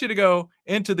I want you to go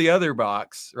into the other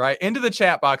box, right? Into the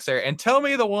chat box there and tell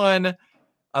me the one.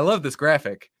 I love this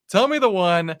graphic. Tell me the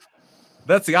one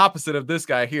that's the opposite of this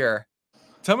guy here.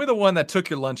 Tell me the one that took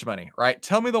your lunch money, right?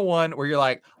 Tell me the one where you're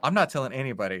like, I'm not telling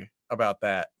anybody about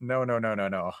that. No.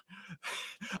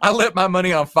 I lit my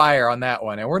money on fire on that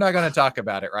one, and we're not going to talk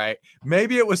about it, right?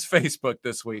 Maybe it was Facebook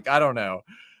this week. I don't know.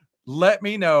 Let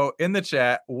me know in the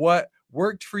chat what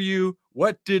worked for you,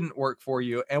 what didn't work for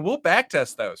you, and we'll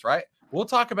backtest those, right? We'll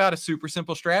talk about a super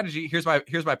simple strategy. Here's my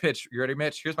pitch. You ready,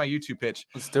 Mitch? Here's my YouTube pitch.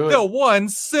 Let's do it. The one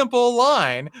simple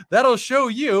line that'll show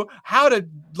you how to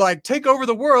take over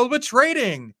the world with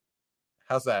trading.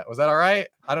 How's that? Was that all right?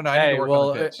 I don't know. I need to work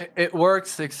on the pitch. It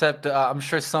works, except I'm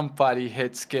sure somebody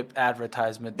hit skip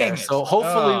advertisement there. So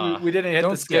hopefully we didn't hit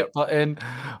the skip button.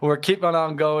 We're keeping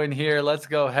on going here. Let's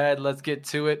go ahead. Let's get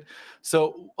to it.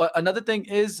 So another thing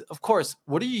is, of course,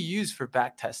 what do you use for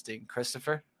back testing,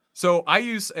 Christopher? So I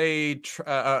use a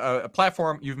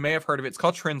platform. You may have heard of it. It's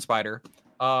called TrendSpider.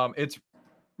 It's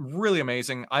really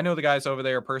amazing. I know the guys over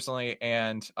there personally,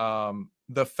 and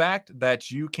the fact that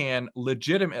you can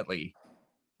legitimately,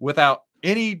 without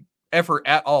any effort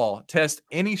at all, test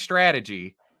any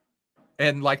strategy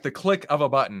and like the click of a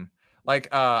button. Like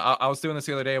I was doing this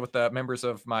the other day with the members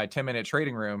of my 10-minute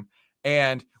trading room,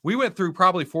 and we went through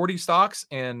probably 40 stocks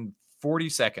in 40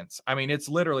 seconds. I mean, it's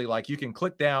literally like you can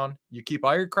click down, you keep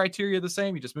all your criteria the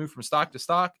same, you just move from stock to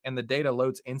stock, and the data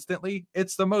loads instantly.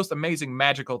 It's the most amazing,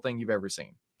 magical thing you've ever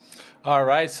seen. All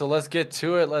right, so let's get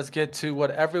to it. Let's get to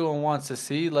what everyone wants to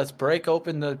see. Let's break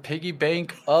open the piggy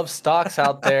bank of stocks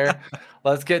out there.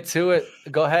 Let's get to it.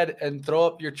 Go ahead and throw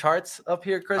up your charts up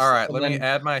here, Chris. All right, let me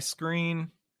add my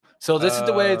screen. So this is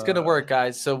the way it's going to work,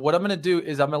 guys. So what I'm going to do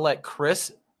is I'm going to let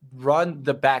Chris run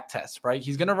the back test, right?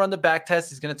 He's going to run the back test.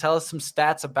 He's going to tell us some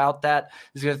stats about that.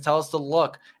 He's going to tell us the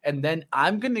look. And then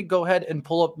I'm going to go ahead and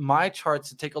pull up my charts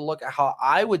to take a look at how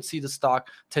I would see the stock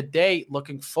today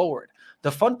looking forward.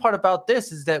 The fun part about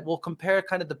this is that we'll compare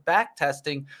kind of the back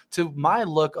testing to my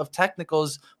look of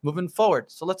technicals moving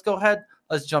forward. So let's go ahead.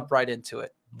 Let's jump right into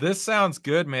it. This sounds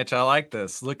good, Mitch. I like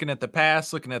this. Looking at the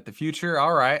past, looking at the future.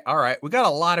 All right. We got a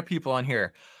lot of people on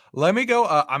here. Let me go.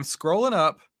 I'm scrolling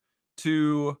up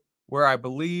to where I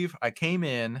believe I came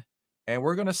in, and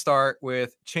we're going to start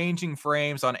with changing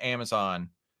frames on Amazon,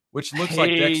 which looks like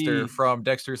Dexter from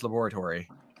Dexter's Laboratory.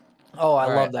 Oh,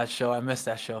 I love that show. I miss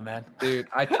that show, man. Dude,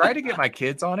 I tried to get my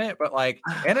kids on it, but like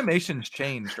animation's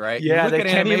changed, right? Yeah, they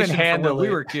can't even handle it. When we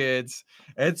were kids,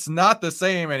 it's not the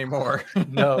same anymore.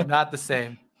 No, not the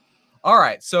same. All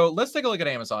right, so let's take a look at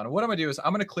Amazon. What I'm going to do is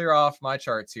I'm going to clear off my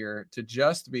charts here to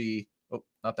just be, oh,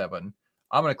 not that button.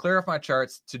 I'm going to clear off my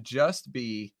charts to just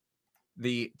be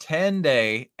the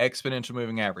 10-day exponential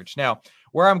moving average. Now,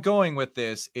 where I'm going with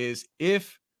this is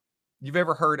if you've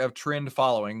ever heard of trend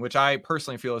following, which I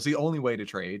personally feel is the only way to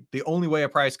trade, the only way a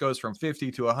price goes from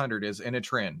 50 to 100 is in a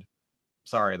trend.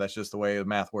 Sorry, that's just the way the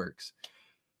math works.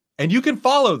 And you can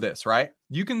follow this, right?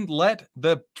 You can let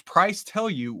the price tell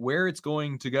you where it's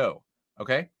going to go,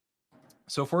 okay?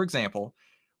 So, for example,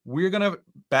 we're going to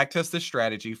backtest this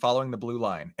strategy following the blue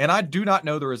line. And I do not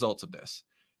know the results of this.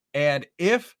 And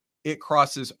if it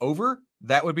crosses over,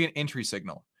 that would be an entry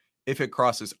signal. If it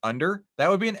crosses under, that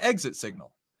would be an exit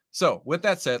signal. So with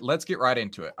that said, let's get right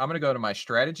into it. I'm going to go to my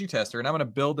strategy tester and I'm going to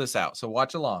build this out. So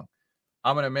watch along.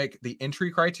 I'm going to make the entry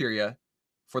criteria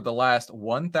for the last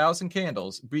 1,000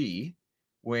 candles be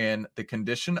when the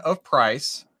condition of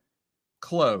price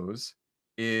close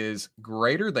is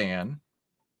greater than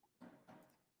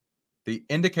the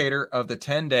indicator of the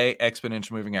 10-day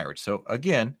exponential moving average. So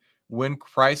again, when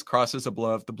price crosses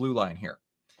above the blue line here.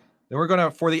 Then we're going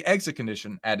to, for the exit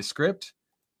condition, add a script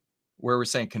where we're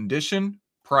saying condition,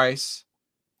 price,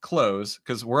 close,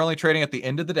 because we're only trading at the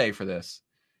end of the day for this,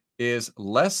 is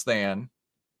less than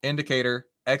indicator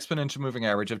exponential moving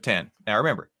average of 10. Now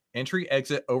remember, entry,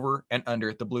 exit, over, and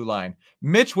under the blue line.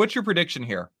 Mitch, what's your prediction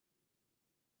here?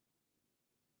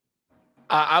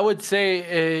 I would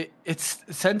say it's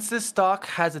since this stock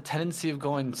has a tendency of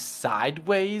going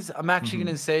sideways, I'm actually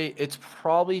going to say it's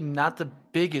probably not the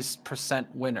biggest percent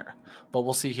winner, but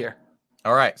we'll see here.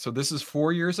 All right, so this is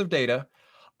 4 years of data.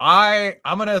 I'm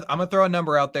gonna throw a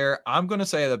number out there. I'm gonna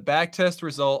say the back test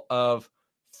result of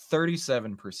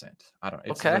 37%. I don't.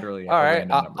 It's okay. Literally all right.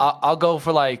 I'll go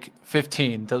for like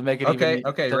 15 to make it okay. even.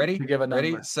 Okay. Ready? To give a number.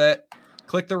 Ready? Set.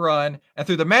 Click the run, and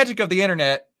through the magic of the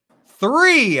internet,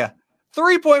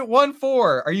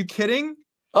 3.14. Are you kidding?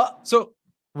 So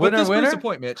winner. Proves a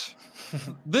point, Mitch.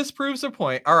 This proves a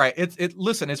point. All right.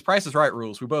 Listen. It's Price is Right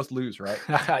rules. We both lose, right?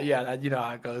 Yeah. You know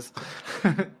how it goes.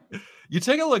 You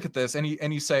take a look at this and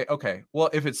you say, okay, well,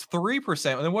 if it's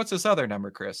 3%, then what's this other number,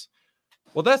 Chris?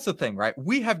 Well, that's the thing, right?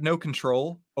 We have no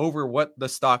control over what the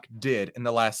stock did in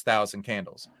the last 1,000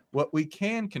 candles. What we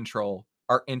can control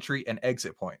are entry and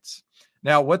exit points.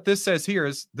 Now, what this says here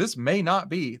is this may not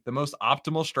be the most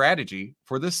optimal strategy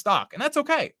for this stock, and that's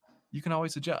okay. You can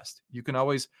always adjust. You can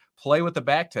always play with the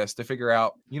back test to figure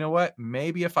out, you know what,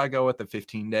 maybe if I go with the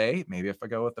 15-day, maybe if I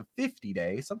go with the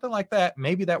 50-day, something like that,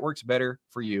 maybe that works better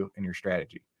for you and your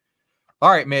strategy. All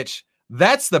right, Mitch,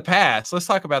 that's the past. Let's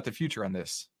talk about the future on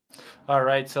this. All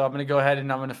right, so I'm going to go ahead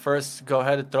and I'm going to first go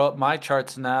ahead and throw up my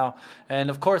charts now. And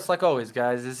of course, like always,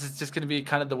 guys, this is just going to be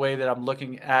kind of the way that I'm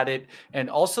looking at it and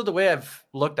also the way I've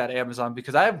looked at Amazon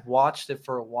because I've watched it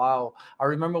for a while. I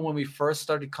remember when we first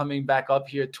started coming back up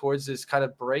here towards this kind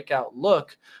of breakout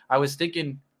look, I was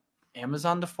thinking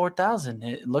Amazon to 4,000.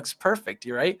 It looks perfect,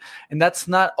 right? And that's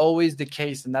not always the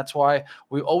case. And that's why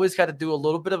we always got to do a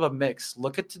little bit of a mix.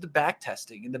 Look at the back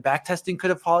testing. And the back testing could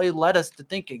have probably led us to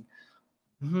thinking,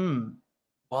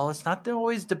 well, it's not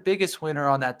always the biggest winner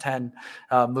on that 10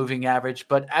 moving average.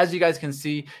 But as you guys can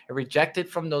see, it rejected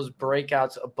from those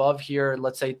breakouts above here,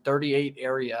 let's say 38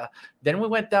 area. Then we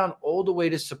went down all the way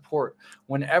to support.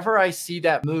 Whenever I see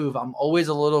that move, I'm always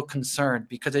a little concerned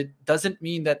because it doesn't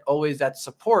mean that always that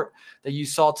support that you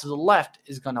saw to the left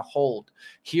is going to hold.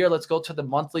 Here, let's go to the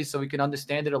monthly so we can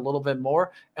understand it a little bit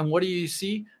more. And what do you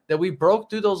see? That we broke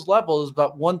through those levels,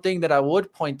 but one thing that I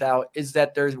would point out is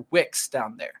that there's wicks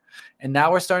down there. And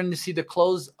now we're starting to see the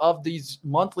close of these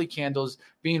monthly candles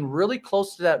being really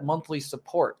close to that monthly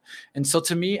support. And so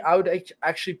to me, I would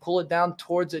actually pull it down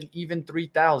towards an even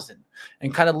 3,000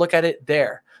 and kind of look at it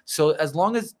there. So as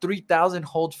long as 3,000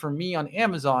 holds for me on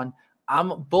Amazon,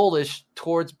 I'm bullish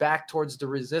back towards the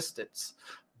resistance.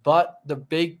 But the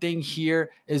big thing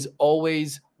here is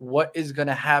always what is going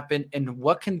to happen and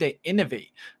what can they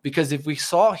innovate? Because if we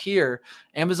saw here,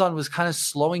 Amazon was kind of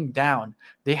slowing down.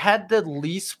 They had the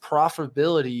least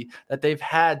profitability that they've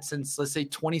had since, let's say,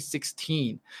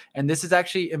 2016. And this is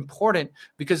actually important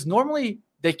because normally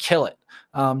they kill it.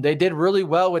 They did really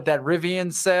well with that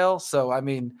Rivian sale. So, I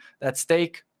mean, that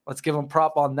stake, let's give them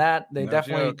prop on that. They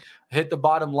definitely hit the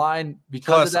bottom line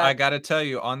because of that. I got to tell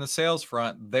you, on the sales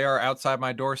front, they are outside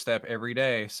my doorstep every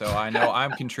day. So I know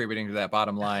I'm contributing to that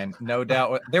bottom line. No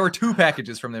doubt. There were 2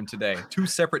 packages from them today, 2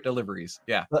 separate deliveries.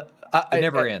 Yeah. It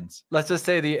never ends. Let's just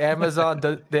say the Amazon,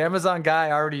 the Amazon guy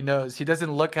already knows. He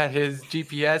doesn't look at his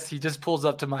GPS. He just pulls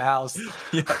up to my house.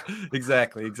 Yeah,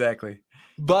 exactly.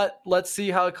 But let's see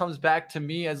how it comes back to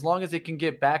me, as long as it can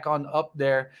get back on up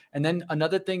there. And then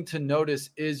another thing to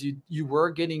notice is you were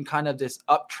getting kind of this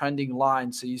uptrending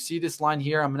line. So you see this line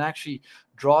here. I'm going to actually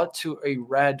draw it to a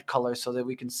red color so that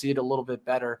we can see it a little bit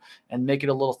better and make it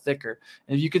a little thicker.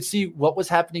 And you could see what was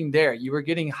happening there. You were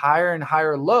getting higher and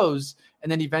higher lows,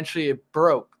 and then eventually it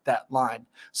broke that line.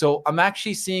 So I'm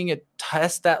actually seeing it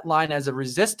test that line as a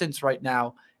resistance right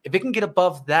now. If it can get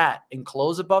above that and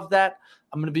close above that,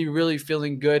 I'm going to be really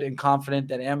feeling good and confident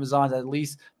that Amazon's at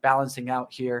least balancing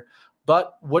out here.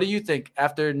 But what do you think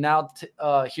after now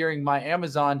hearing my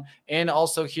Amazon and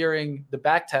also hearing the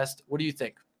back test? What do you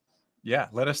think? Yeah,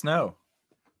 let us know.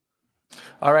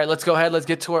 All right, let's go ahead. Let's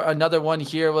get to another one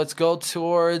here. Let's go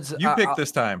towards... You pick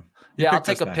this time. I'll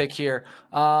take a pick here.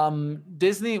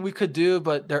 Disney we could do,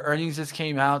 but their earnings just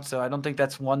came out, so I don't think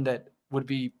that's one that would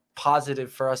be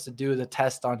positive for us to do the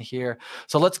test on here.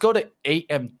 So let's go to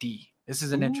AMD. This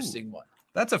is an interesting one.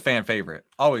 That's a fan favorite.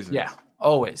 Always is. Yeah,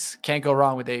 always. Can't go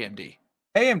wrong with AMD.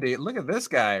 AMD, look at this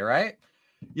guy, right?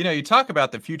 You know, you talk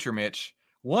about the future, Mitch.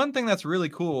 One thing that's really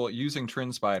cool using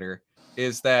TrendSpider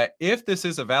is that if this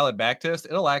is a valid backtest,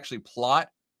 it'll actually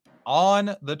plot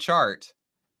on the chart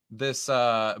this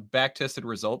backtested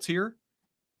results here.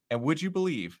 And would you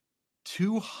believe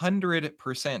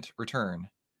 200% return?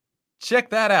 Check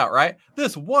that out, right?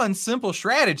 This one simple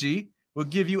strategy will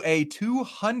give you a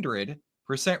 200%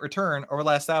 return over the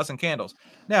last 1,000 candles.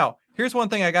 Now, here's one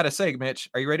thing I got to say, Mitch.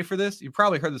 Are you ready for this? You've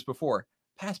probably heard this before.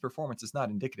 Past performance is not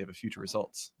indicative of future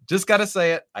results. Just got to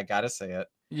say it. I got to say it.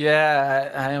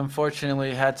 Yeah, I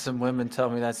unfortunately had some women tell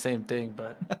me that same thing,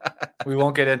 but we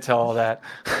won't get into all that.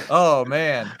 Oh,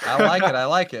 man. I like it. I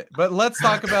like it. But let's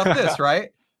talk about this,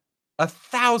 right?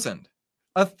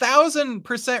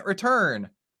 1,000% return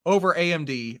over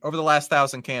AMD over the last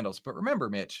 1,000 candles. But remember,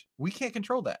 Mitch, we can't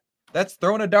control that. That's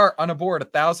throwing a dart on a board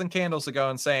 1,000 candles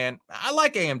ago and saying, I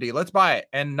like AMD, let's buy it,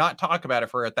 and not talk about it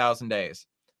for 1,000 days.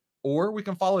 Or we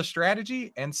can follow a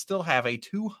strategy and still have a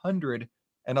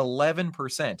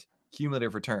 211%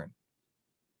 cumulative return.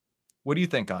 What do you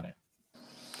think on it?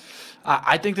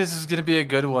 I think this is going to be a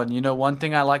good one. You know, one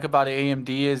thing I like about AMD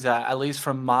is that, at least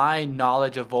from my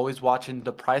knowledge of always watching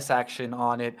the price action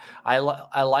on it, I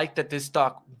like that this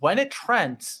stock, when it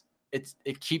trends,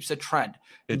 it keeps a trend.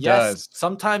 It does.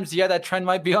 Sometimes, that trend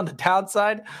might be on the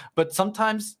downside, but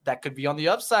sometimes that could be on the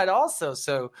upside also.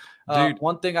 So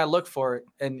one thing I look for,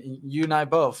 and you and I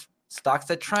both, stocks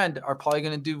that trend are probably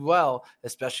going to do well,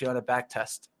 especially on a back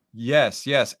test. Yes.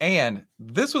 And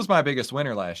this was my biggest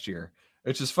winner last year,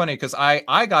 which is funny because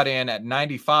I got in at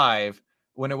 95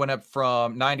 when it went up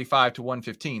from 95 to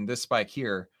 115, this spike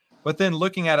here. But then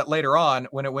looking at it later on,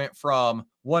 when it went from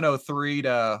 103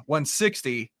 to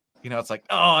 160, it's like,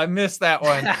 oh, I missed that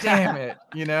one. Damn it,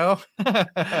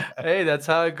 Hey, that's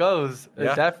how it goes.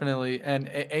 Yeah. Definitely. And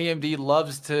AMD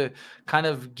loves to kind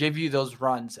of give you those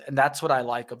runs. And that's what I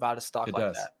like about a stock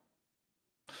like that.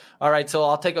 All right, so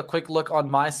I'll take a quick look on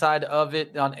my side of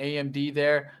it on AMD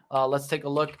there. Let's take a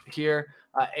look here.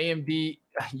 AMD,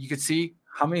 you can see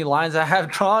how many lines I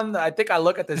have drawn. I think I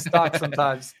look at this stock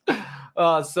sometimes.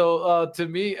 So to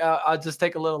me, I'll just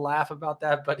take a little laugh about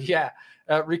that. But yeah,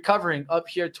 recovering up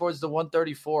here towards the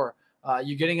 134.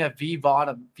 You're getting a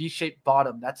V-shaped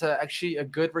bottom. That's actually a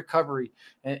good recovery.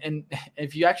 And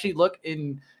if you actually look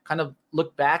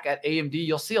back at AMD,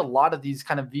 you'll see a lot of these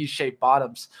kind of V-shaped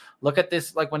bottoms. Look at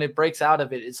this, like when it breaks out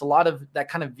of it, it's a lot of that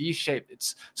kind of V-shape.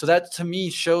 So that to me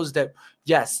shows that,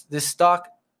 yes, this stock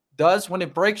does, when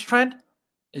it breaks trend,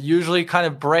 it usually kind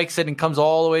of breaks it and comes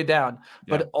all the way down.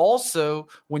 Yeah. But also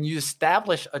when you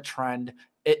establish a trend,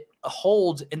 it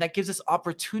holds, and that gives us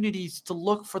opportunities to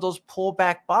look for those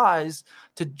pullback buys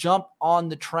to jump on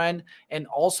the trend, and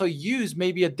also use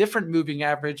maybe a different moving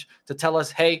average to tell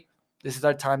us, hey, this is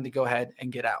our time to go ahead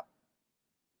and get out.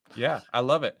 Yeah, I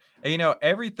love it. And,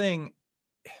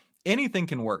 anything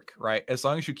can work, right? As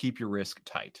long as you keep your risk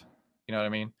tight. You know what I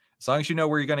mean? As long as you know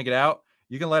where you're going to get out,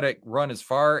 you can let it run as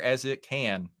far as it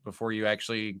can before you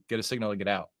actually get a signal to get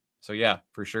out. So yeah,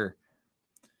 for sure.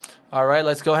 All right,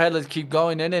 let's go ahead. Let's keep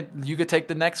going in it. You could take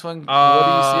the next one. What do you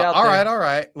see out there? All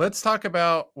right. Let's talk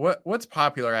about what's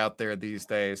popular out there these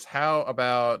days. How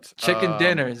about chicken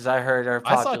dinners? I heard are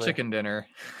popular. I saw chicken dinner.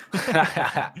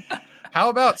 How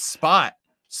about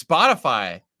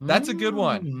Spotify? That's a good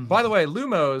one. By the way,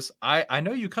 Lumos, I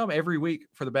know you come every week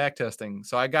for the back testing,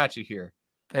 so I got you here.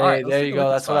 Hey, right, there you go.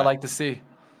 That's what I like to see.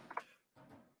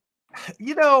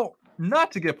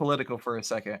 Not to get political for a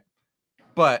second,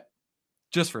 but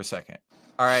just for a second.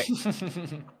 All right.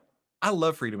 I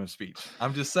love freedom of speech.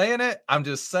 I'm just saying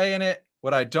it.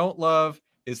 What I don't love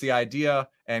is the idea,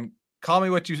 and Call me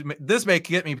what you. This may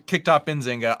get me kicked off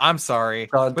Benzinga. I'm sorry,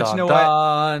 Dun, but you dun, know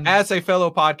dun. what? As a fellow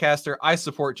podcaster, I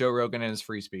support Joe Rogan and his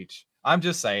free speech. I'm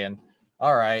just saying.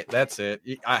 All right, that's it.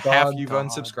 Half you've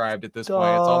unsubscribed at this point.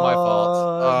 It's all my fault.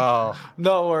 Oh,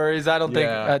 no worries. I don't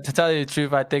Yeah. think, to tell you the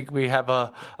truth, I think we have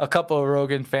a couple of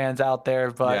Rogan fans out there.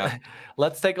 But Yeah.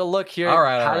 let's take a look here. all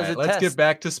right. How All does right. it Let's test? get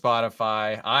back to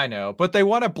Spotify. I know, but they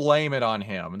want to blame it on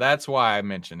him. That's why I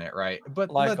mentioned it, right? But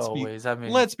Like always.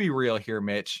 let's be real here,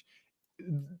 Mitch.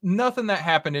 Nothing that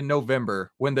happened in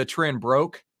November when the trend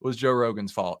broke was Joe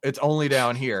Rogan's fault. It's only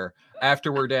down here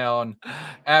after we're down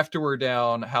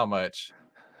how much?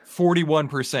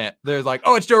 41%. They're like,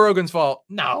 oh, it's Joe Rogan's fault.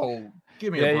 No,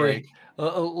 give me a break.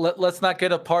 Let's not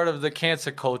get a part of the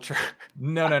cancer culture.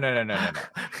 No.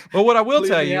 But what I will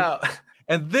tell you, out.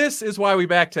 and this is why we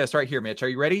backtest right here, Mitch. Are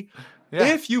you ready? Yeah.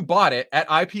 If you bought it at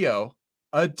IPO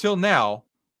until now,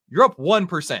 you're up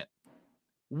 1%.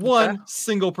 One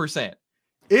single percent.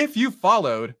 If you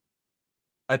followed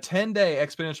a 10-day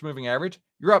exponential moving average,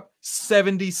 you're up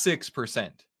 76%.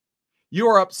 You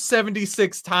are up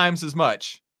 76 times as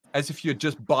much as if you had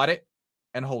just bought it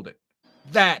and hold it.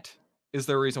 That is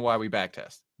the reason why we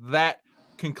backtest. That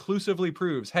conclusively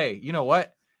proves, hey, you know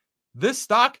what? This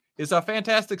stock is a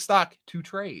fantastic stock to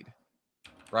trade,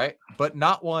 right? But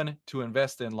not one to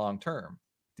invest in long term.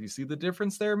 Do you see the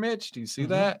difference there, Mitch? Do you see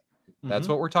that? That's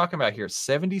what we're talking about here.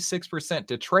 76%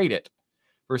 to trade it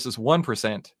versus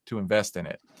 1% to invest in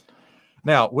it.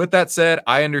 Now, with that said,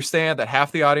 I understand that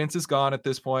half the audience is gone at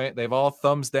this point. They've all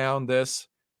thumbs down this,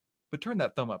 but turn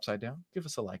that thumb upside down. Give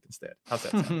us a like instead. How's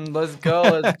that sound? Let's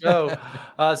go.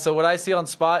 So what I see on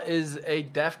Spot is a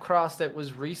def cross that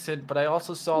was recent, but I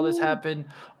also saw this happen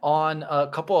on a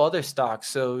couple other stocks.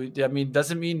 So, I mean,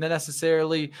 doesn't mean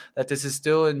necessarily that this is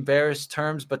still in bearish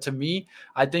terms, but to me,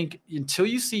 I think until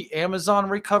you see Amazon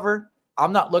recover,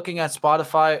 I'm not looking at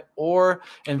Spotify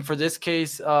and for this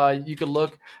case, you could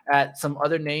look at some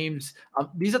other names.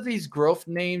 These are these growth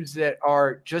names that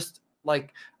are just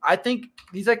like, I think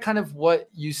these are kind of what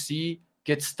you see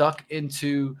get stuck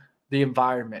into the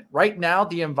environment. Right now,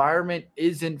 the environment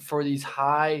isn't for these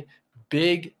high,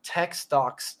 big tech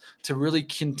stocks to really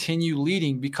continue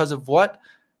leading because of what?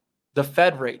 The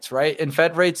Fed rates, right? And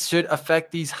Fed rates should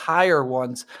affect these higher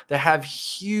ones that have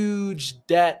huge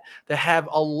debt, that have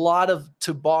a lot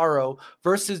to borrow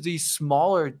versus these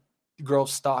smaller growth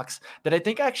stocks that I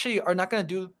think actually are not going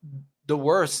to do the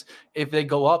worst if they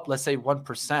go up, let's say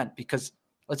 1%, because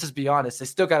let's just be honest, they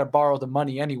still got to borrow the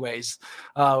money anyways,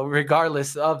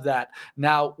 regardless of that.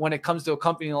 Now, when it comes to a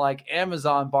company like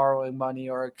Amazon borrowing money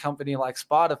or a company like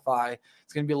Spotify,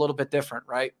 it's going to be a little bit different,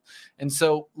 right? And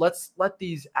so let's let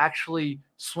these actually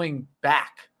swing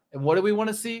back. And what do we want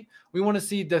to see? We want to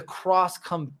see the cross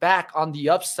come back on the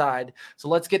upside. So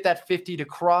let's get that 50 to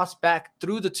cross back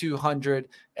through the 200,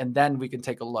 and then we can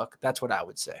take a look. That's what I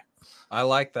would say. I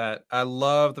like that. I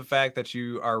love the fact that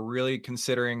you are really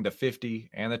considering the 50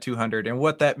 and the 200 and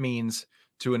what that means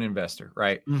to an investor,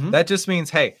 right? That just means,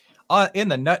 hey, in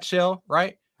the nutshell,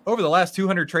 right? Over the last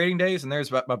 200 trading days, and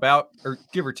there's about or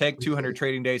give or take 200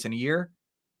 trading days in a year,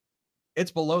 it's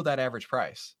below that average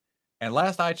price. And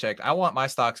last I checked, I want my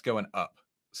stocks going up.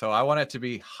 So I want it to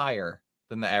be higher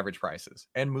than the average prices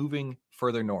and moving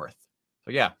further north.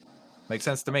 So yeah, makes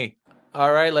sense to me.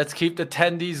 All right, let's keep the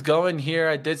tendies going here.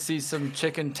 I did see some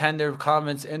chicken tender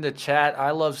comments in the chat.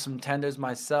 I love some tenders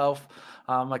myself.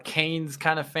 I'm a Cane's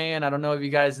kind of fan. I don't know if you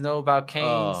guys know about Cane's.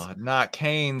 Oh, not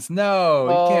Cane's. No,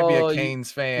 you can't be a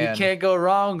Cane's fan. You can't go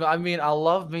wrong. I mean, I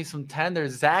love me some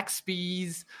tenders.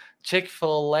 Zaxby's,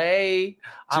 Chick-fil-A.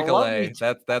 Chick-fil-A.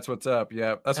 That's what's up.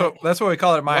 Yeah, that's what we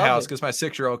call it at my house because my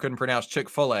 6-year-old couldn't pronounce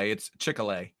Chick-fil-A. It's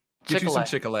Chick-fil-A. Get you some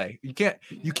Chick-fil-A. You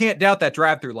can't doubt that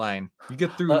drive-through line. You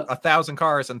get through 1,000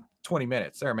 cars in 20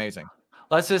 minutes. They're amazing.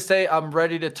 Let's just say I'm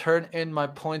ready to turn in my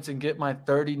points and get my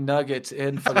 30 nuggets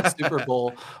in for the Super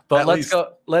Bowl. But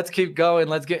let's keep going.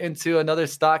 Let's get into another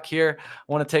stock here. I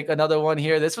want to take another one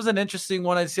here. This was an interesting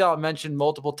one. I see how I mentioned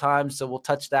multiple times, so we'll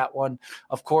touch that one.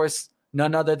 Of course,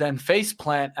 none other than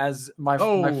Faceplant, as my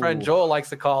friend Joel likes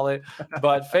to call it.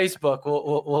 But Facebook,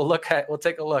 we'll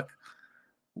take a look.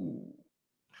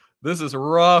 This is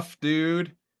rough,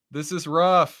 dude. This is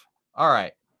rough. All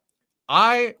right.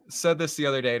 I said this the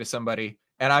other day to somebody,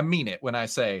 and I mean it when I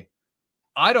say,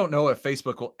 I don't know if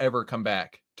Facebook will ever come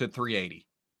back to 380.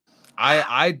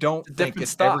 I don't think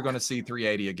it's ever going to see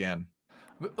 380 again.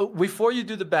 Before you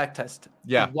do the back test,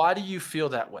 why do you feel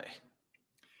that way?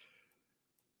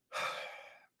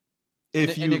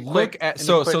 If you look at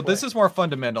this is more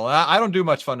fundamental. I don't do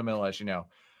much fundamental, as you know,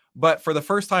 but for the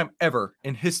first time ever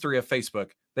in history of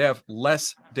Facebook, they have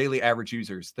less daily average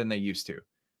users than they used to.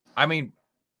 I mean,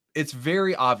 it's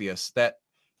very obvious that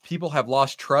people have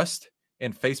lost trust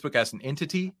in Facebook as an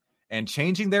entity, and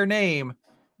changing their name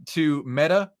to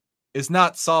Meta is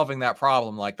not solving that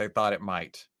problem like they thought it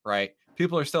might, right?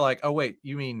 People are still like, oh, wait,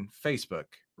 you mean Facebook,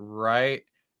 right?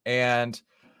 And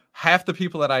half the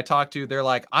people that I talk to, they're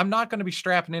like, I'm not going to be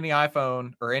strapping any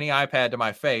iPhone or any iPad to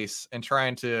my face and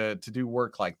trying to do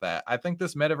work like that. I think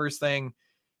this metaverse thing,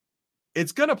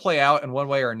 it's going to play out in one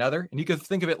way or another. And you can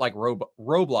think of it like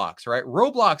Roblox, right?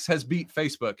 Roblox has beat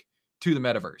Facebook to the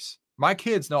metaverse. My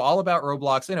kids know all about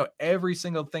Roblox. They know every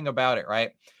single thing about it,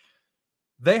 right?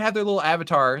 They have their little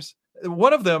avatars.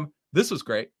 One of them, this was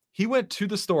great. He went to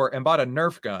the store and bought a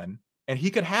Nerf gun, and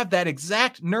he could have that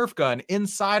exact Nerf gun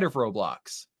inside of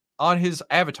Roblox on his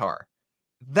avatar.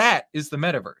 That is the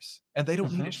metaverse. And they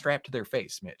don't need it strapped to their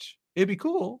face, Mitch. It'd be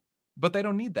cool, but they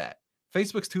don't need that.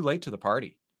 Facebook's too late to the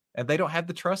party, and they don't have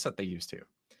the trust that they used to.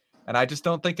 And I just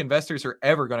don't think investors are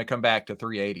ever going to come back to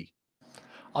 380.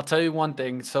 I'll tell you one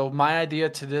thing. So my idea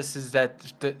to this is that,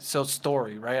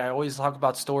 story, right? I always talk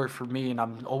about story for me, and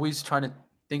I'm always trying to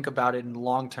think about it in the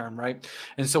long term, right?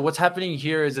 And so what's happening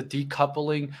here is a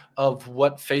decoupling of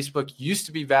what Facebook used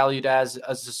to be valued as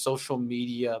a social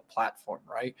media platform,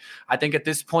 right? I think at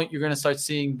this point, you're going to start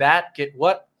seeing that get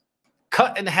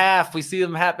cut in half. We see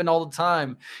them happen all the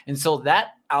time. And so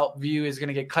that out view is going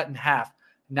to get cut in half.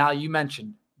 Now, you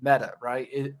mentioned Meta, right?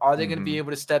 Are they going to be able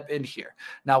to step in here?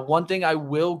 Now, one thing I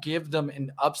will give them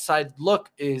an upside look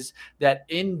is that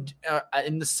in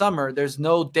the summer, there's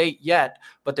no date yet,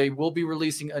 but they will be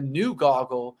releasing a new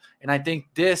goggle. And I think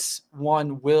this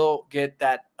one will get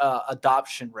that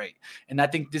adoption rate. And I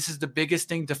think this is the biggest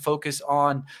thing to focus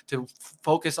on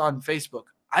Facebook.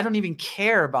 I don't even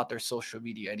care about their social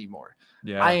media anymore.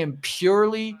 Yeah. I am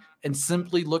purely and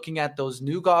simply looking at those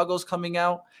new goggles coming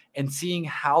out and seeing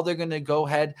how they're going to go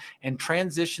ahead and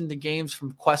transition the games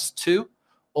from Quest 2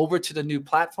 over to the new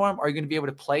platform. Are you going to be able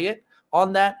to play it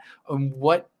on that? And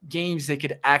what games they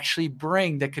could actually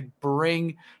bring that could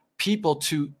bring people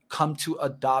to come to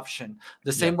adoption.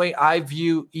 The same way I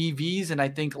view EVs, and I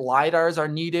think LiDARs are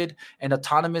needed and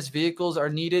autonomous vehicles are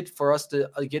needed for us to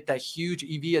get that huge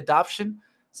EV adoption.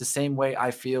 It's the same way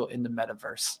I feel in the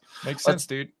metaverse. Makes sense,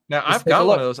 dude. Now, I've got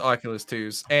one of those Oculus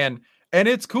 2s, and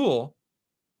it's cool.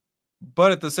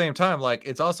 But at the same time, like,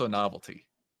 it's also a novelty.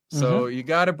 So you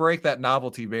got to break that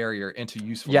novelty barrier into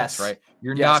usefulness, right?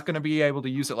 You're not going to be able to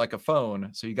use it like a phone.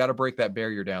 So you got to break that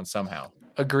barrier down somehow.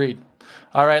 Agreed.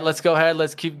 All right, let's go ahead.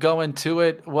 Let's keep going to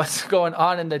it. What's going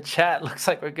on in the chat? Looks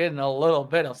like we're getting a little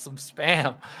bit of some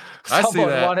spam.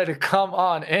 Someone wanted to come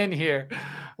on in here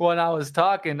when I was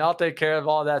talking. I'll take care of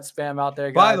all that spam out there,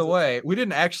 guys. By the way, we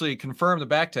didn't actually confirm the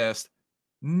back test.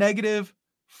 Negative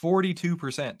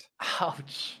 42%.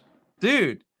 Ouch.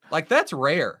 Dude, like, that's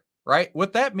rare, right?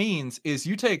 What that means is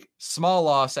you take small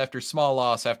loss after small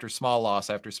loss after small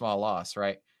loss after small loss,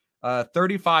 right?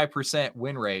 35%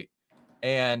 win rate.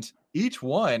 And each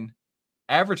one,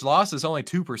 average loss is only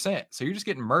 2%. So you're just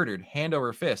getting murdered hand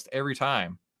over fist every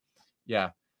time. Yeah.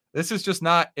 This is just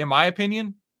not, in my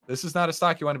opinion, this is not a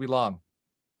stock you want to be long.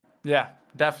 Yeah.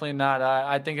 Definitely not.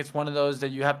 I think it's one of those that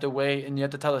you have to wait and you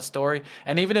have to tell a story.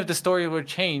 And even if the story would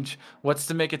change, what's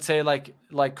to make it say, like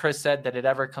Chris said, that it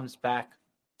ever comes back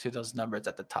to those numbers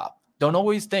at the top? Don't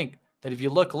always think that if you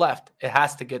look left, it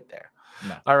has to get there.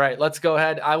 No. All right, let's go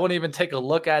ahead. I won't even take a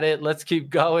look at it. Let's keep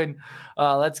going.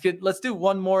 Let's do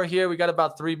one more here. We got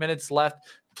about 3 minutes left.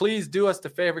 Please do us the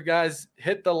favor, guys.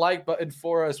 Hit the like button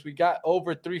for us. We got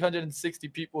over 360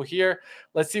 people here.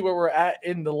 Let's see where we're at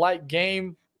in the like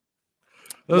game.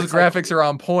 Those graphics are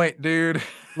on point, dude.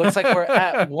 Looks like we're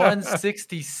at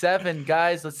 167,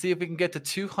 guys. Let's see if we can get to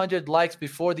 200 likes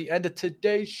before the end of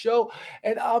today's show.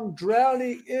 And I'm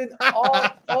drowning in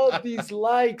all of these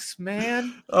likes,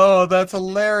 man. Oh, that's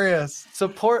hilarious.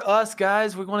 Support us,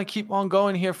 guys. We're going to keep on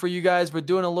going here for you guys. We're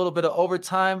doing a little bit of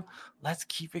overtime. Let's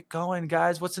keep it going,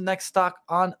 guys. What's the next stock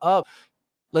on up?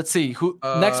 Let's see. Who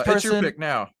next person? It's your pick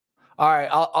now. All right,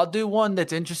 I'll do one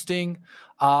that's interesting.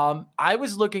 I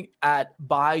was looking at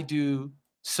Baidu,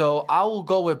 so I will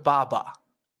go with Baba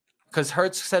because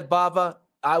Hertz said Baba.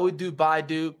 I would do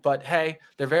Baidu, but hey,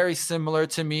 they're very similar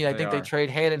to me. I think they trade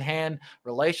hand in hand,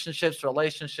 relationships.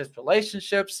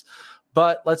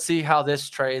 But let's see how this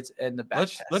trades in the back.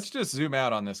 Let's just zoom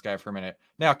out on this guy for a minute.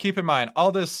 Now, keep in mind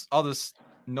all this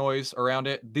noise around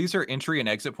it. These are entry and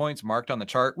exit points marked on the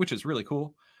chart, which is really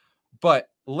cool. But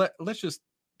let's just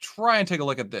try and take a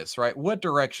look at this, right? What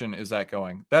direction is that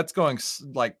going? That's going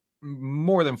like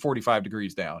more than 45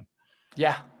 degrees down.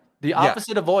 Yeah. The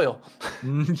opposite of oil.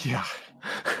 Yeah.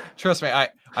 Trust me.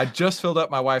 I just filled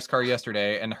up my wife's car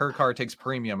yesterday, and her car takes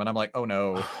premium, and I'm like, oh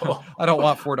no, I don't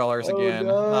want $4 again.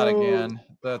 Not again.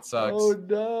 That sucks. Oh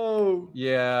no.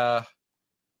 Yeah.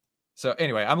 So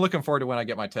anyway, I'm looking forward to when I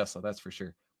get my Tesla. That's for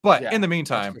sure. But in the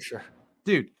meantime, for sure.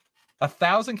 dude,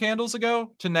 1,000 candles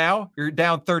ago to now, you're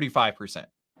down 35%.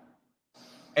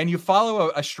 And you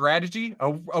follow a strategy,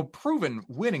 a proven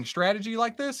winning strategy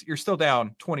like this, you're still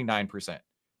down 29%.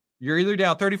 You're either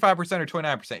down 35% or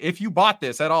 29%. If you bought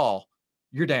this at all,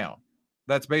 you're down.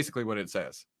 That's basically what it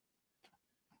says.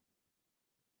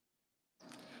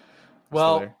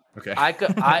 Well, okay.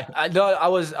 I know I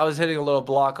was hitting a little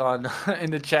block on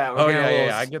in the chat. Oh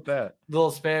yeah, I get that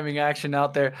little spamming action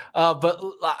out there. But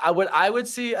I would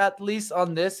see at least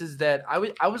on this is that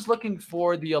I was looking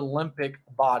for the Olympic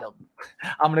bottom.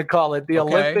 I'm gonna call it the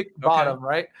Olympic bottom,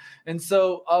 right? And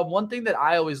so one thing that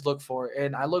I always look for,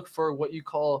 and I look for what you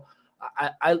call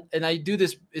I do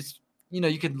this is.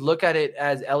 You can look at it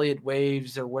as Elliott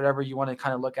waves or whatever you want to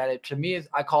kind of look at it. To me,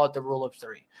 I call it the rule of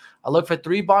 3. I look for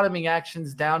 3 bottoming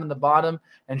actions down in the bottom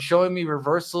and showing me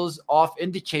reversals off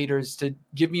indicators to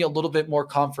give me a little bit more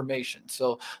confirmation.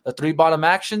 So the 3 bottom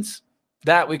actions,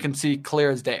 that we can see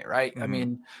clear as day, right? Mm-hmm. I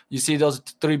mean, you see those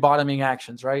 3 bottoming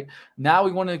actions, right? Now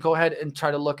we want to go ahead and try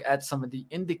to look at some of the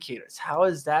indicators. How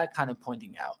is that kind of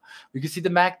pointing out? We can see the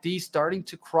MACD starting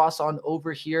to cross on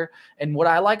over here. And what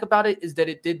I like about it is that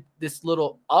it did this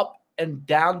little up and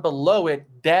down below it,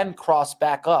 then cross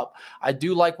back up. I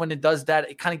do like when it does that.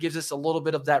 It kind of gives us a little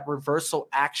bit of that reversal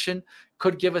action,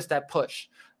 could give us that push.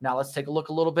 Now let's take a look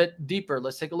a little bit deeper.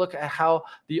 Let's take a look at how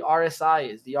the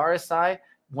RSI is. The RSI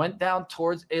went down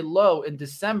towards a low in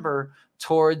December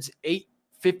towards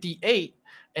 858.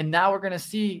 And now we're going to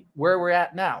see where we're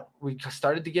at now. We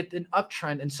started to get an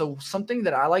uptrend. And so something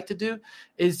that I like to do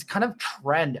is kind of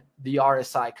trend the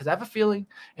RSI, because I have a feeling,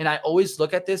 and I always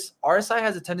look at this, RSI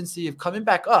has a tendency of coming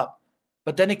back up,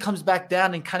 but then it comes back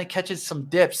down and kind of catches some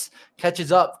dips,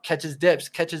 catches up, catches dips,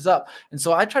 catches up. And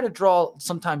so I try to draw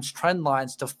sometimes trend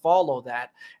lines to follow that.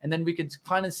 And then we can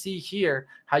kind of see here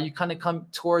how you kind of come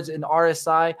towards an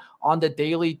RSI on the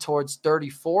daily towards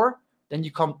 34. Then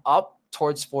you come up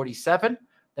towards 47.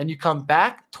 Then you come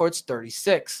back towards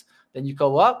 36. Then you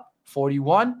go up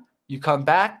 41. You come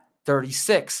back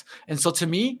 36. And so to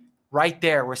me, right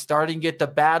there, we're starting to get the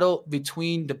battle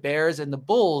between the Bears and the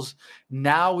Bulls.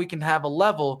 Now we can have a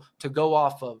level to go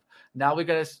off of. Now we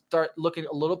got to start looking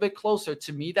a little bit closer.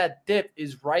 To me, that dip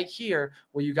is right here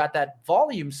where you got that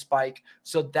volume spike.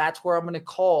 So that's where I'm going to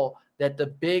call that the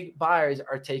big buyers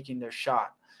are taking their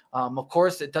shot. Of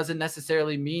course, it doesn't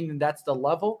necessarily mean that's the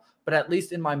level, but at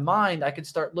least in my mind, I could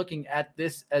start looking at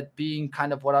this as being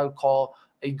kind of what I would call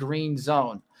a green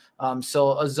zone.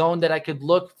 So a zone that I could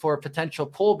look for potential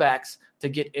pullbacks to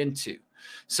get into.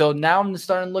 So now I'm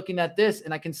starting looking at this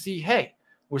and I can see, hey,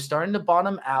 we're starting to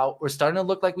bottom out. We're starting to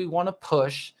look like we want to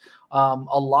push. A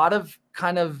lot of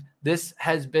kind of this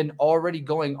has been already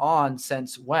going on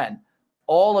since when?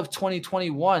 All of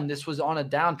 2021, this was on a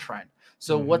downtrend.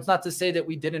 So what's not to say that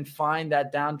we didn't find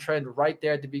that downtrend right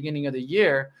there at the beginning of the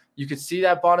year. You could see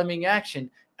that bottoming action,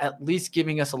 at least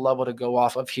giving us a level to go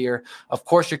off of here. Of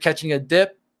course, you're catching a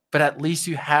dip, but at least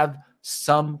you have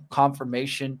some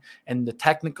confirmation, and the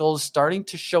technicals starting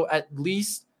to show at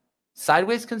least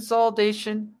sideways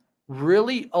consolidation.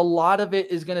 Really, a lot of it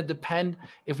is going to depend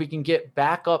if we can get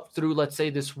back up through, let's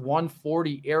say, this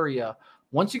 140 area.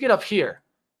 Once you get up here,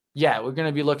 yeah, we're going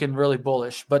to be looking really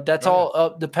bullish, but that's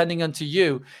all depending on to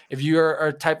you. If you're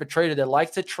a type of trader that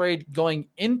likes to trade going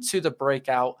into the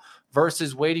breakout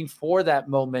versus waiting for that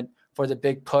moment for the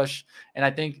big push. And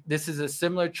I think this is a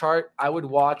similar chart. I would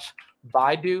watch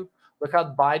Baidu. Look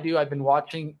how Baidu, I've been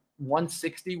watching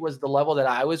 160 was the level that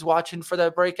I was watching for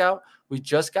that breakout. We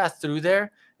just got through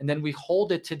there. And then we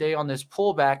hold it today on this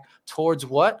pullback towards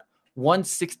what?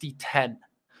 160.10.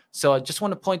 So I just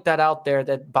want to point that out there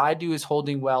that Baidu is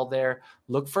holding well there.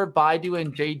 Look for Baidu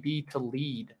and JD to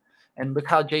lead. And look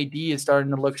how JD is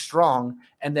starting to look strong.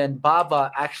 And then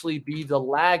Baba actually be the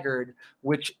laggard,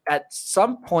 which at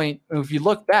some point, if you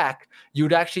look back, you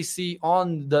would actually see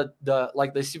on the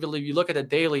like if you look at the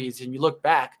dailies and you look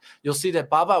back, you'll see that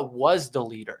Baba was the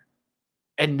leader.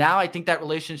 And now I think that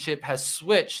relationship has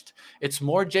switched. It's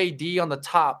more JD on the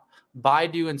top,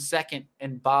 Baidu in second,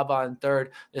 and Baba in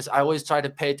third. I always try to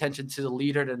pay attention to the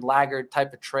leader and laggard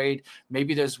type of trade.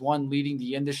 Maybe there's one leading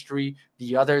the industry,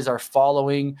 the others are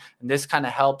following, and this kind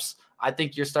of helps. I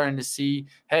think you're starting to see,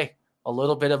 hey, a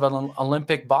little bit of an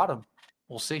Olympic bottom.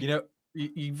 We'll see.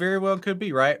 You very well could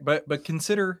be, right? But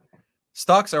consider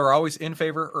stocks are always in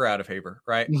favor or out of favor,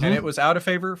 right? Mm-hmm. And it was out of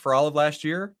favor for all of last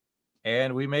year,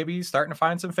 and we may be starting to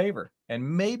find some favor. And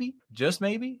maybe, just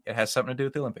maybe, it has something to do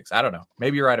with the Olympics. I don't know.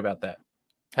 Maybe you're right about that.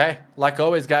 Hey, like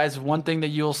always, guys, one thing that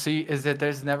you'll see is that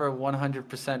there's never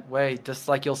 100% way, just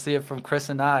like you'll see it from Chris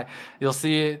and I. You'll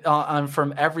see it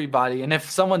from everybody. And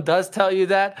if someone does tell you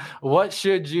that, what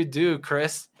should you do,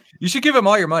 Chris? You should give them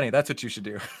all your money. That's what you should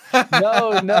do.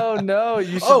 No.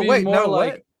 You should be more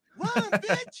like, run,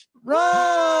 bitch.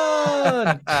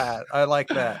 Run! I like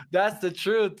that. That's the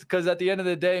truth. Because at the end of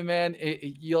the day, man,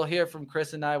 you'll hear from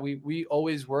Chris and I. We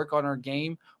always work on our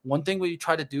game. One thing we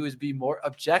try to do is be more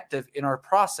objective in our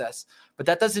process. But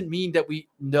that doesn't mean that we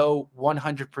know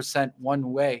 100%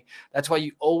 one way. That's why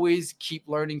you always keep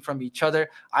learning from each other.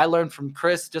 I learned from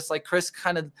Chris, just like Chris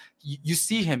kind of, you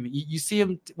see him. You see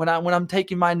him when I'm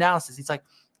taking my analysis. He's like,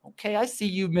 okay, I see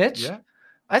you, Mitch. Yeah.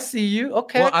 I see you.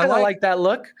 Okay, well, I like that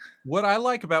look. What I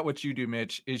like about what you do,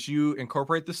 Mitch, is you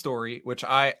incorporate the story, which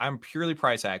I'm purely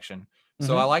price action.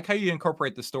 So I like how you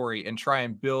incorporate the story and try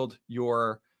and build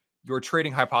your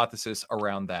trading hypothesis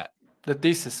around that. The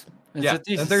thesis. It's a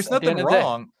thesis. And there's nothing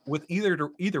wrong with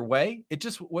either way. It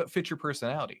just what fits your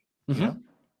personality. You know?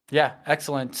 Yeah,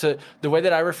 excellent. So the way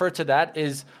that I refer to that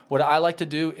is what I like to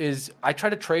do is I try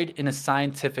to trade in a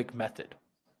scientific method.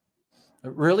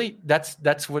 Really,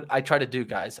 that's what I try to do,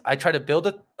 guys. I try to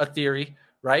build a theory,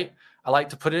 right? I like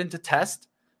to put it into test,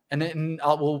 and then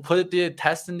we'll put it to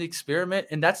test in the experiment,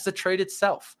 and that's the trade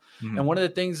itself. And one of the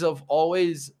things of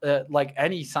always, like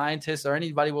any scientist or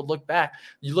anybody would look back,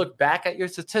 you look back at your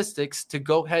statistics to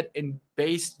go ahead and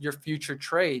base your future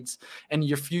trades and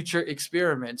your future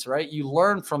experiments, right? You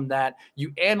learn from that,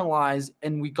 you analyze,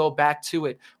 and we go back to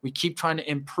it. We keep trying to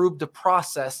improve the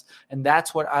process, and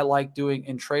that's what I like doing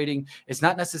in trading. It's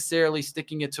not necessarily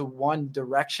sticking it to one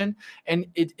direction, and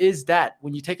it is that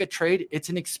when you take a trade, it's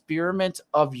an experiment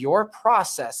of your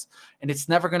process, and it's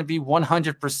never going to be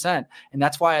 100%. And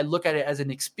that's why I look at it as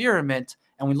an experiment,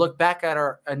 and we look back at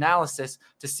our analysis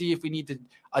to see if we need to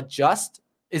adjust.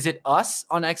 Is it us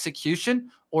on execution,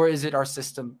 or is it our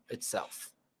system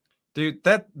itself? Dude,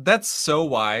 that's so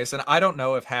wise. And I don't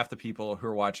know if half the people who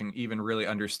are watching even really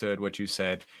understood what you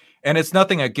said. And it's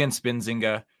nothing against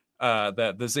Benzinga,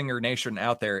 the Zinger Nation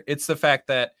out there. It's the fact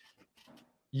that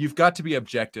you've got to be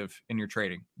objective in your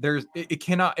trading. It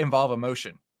cannot involve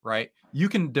emotion, right? You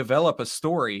can develop a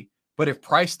story, but if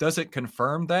price doesn't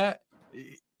confirm that,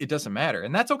 it doesn't matter.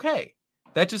 And that's okay.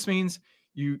 That just means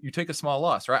you take a small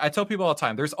loss, right? I tell people all the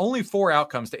time, there's only 4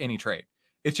 outcomes to any trade.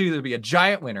 It should either be a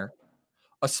giant winner,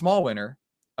 a small winner,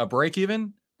 a break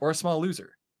even, or a small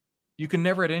loser. You can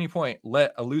never at any point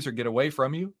let a loser get away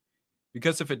from you,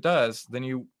 because if it does, then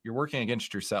you're working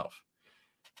against yourself.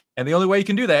 And the only way you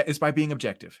can do that is by being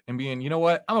objective and being, you know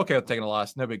what, I'm okay with taking a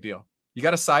loss. No big deal. You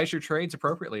got to size your trades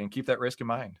appropriately and keep that risk in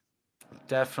mind.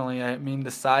 Definitely. I mean,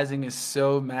 the sizing is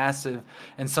so massive.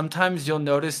 And sometimes you'll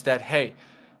notice that, hey,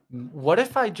 what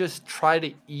if I just try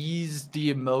to ease the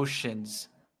emotions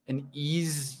and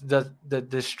ease the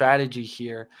strategy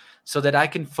here so that I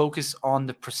can focus on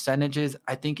the percentages?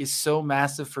 I think is so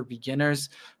massive for beginners,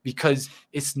 because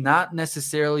it's not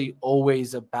necessarily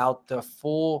always about the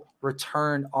full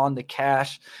return on the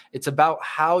cash. It's about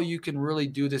how you can really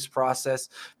do this process.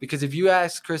 Because if you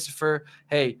ask Christopher,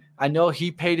 hey, I know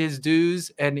he paid his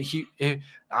dues, and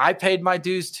I paid my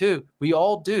dues too. We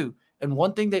all do. And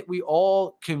one thing that we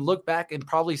all can look back and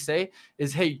probably say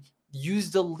is, hey,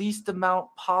 use the least amount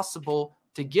possible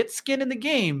to get skin in the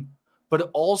game,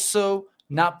 but also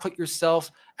not put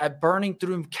yourself at burning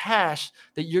through cash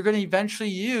that you're going to eventually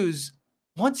use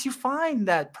once you find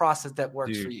that process that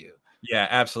works for you. Yeah,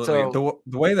 absolutely. So,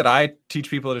 the way that I teach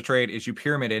people to trade is you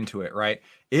pyramid into it, right?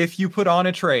 If you put on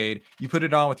a trade, you put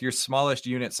it on with your smallest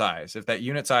unit size. If that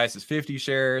unit size is 50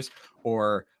 shares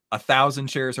or 1,000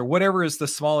 shares or whatever is the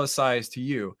smallest size to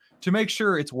you, to make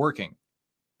sure it's working.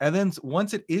 And then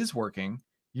once it is working,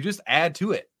 you just add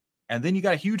to it. And then you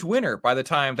got a huge winner by the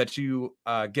time that you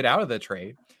get out of the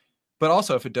trade. But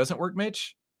also, if it doesn't work,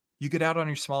 Mitch, you get out on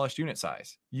your smallest unit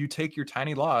size. You take your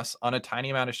tiny loss on a tiny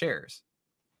amount of shares.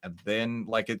 And then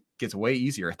it gets way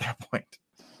easier at that point.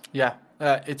 Yeah,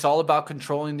 it's all about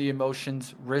controlling the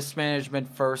emotions, risk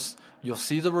management first. You'll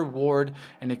see the reward,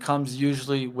 and it comes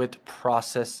usually with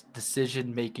process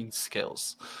decision-making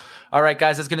skills. All right,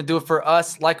 guys, that's going to do it for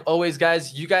us. Like always,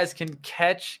 guys, you guys can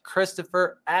catch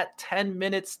Christopher at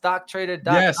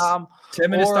 10minutestocktrader.com. Yes,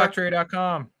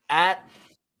 10minutestocktrader.com. At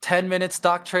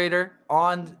 10minutestocktrader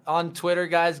on Twitter,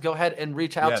 guys. Go ahead and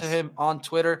reach out to him on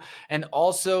Twitter. And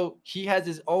also, he has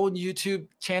his own YouTube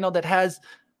channel that has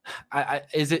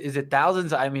is it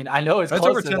thousands? I mean, I know it's that's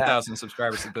close over to 10,000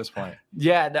 subscribers at this point.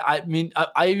 Yeah, I mean,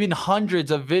 I even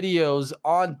hundreds of videos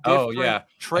on different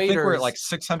traders. I think we're at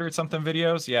 600 something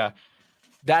videos. Yeah,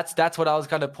 That's what I was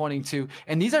kind of pointing to.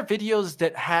 And these are videos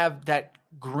that have that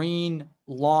green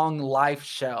long life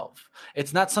shelf.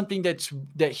 It's not something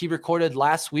that he recorded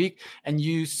last week and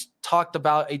you talked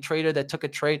about a trader that took a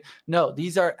trade. No,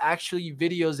 these are actually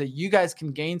videos that you guys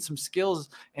can gain some skills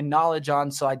and knowledge on.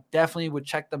 So I definitely would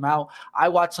check them out. I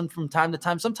watch them from time to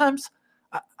time. Sometimes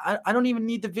I don't even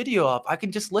need the video up. I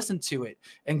can just listen to it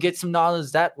and get some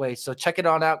knowledge that way. So check it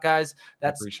on out, guys.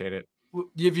 Appreciate it.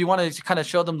 If you want to kind of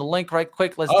show them the link right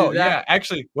quick, let's do that. Yeah,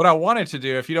 actually, what I wanted to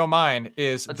do, if you don't mind,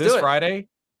 is this Friday,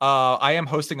 I am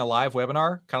hosting a live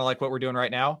webinar, kind of like what we're doing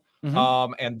right now.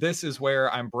 Mm-hmm. And this is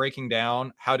where I'm breaking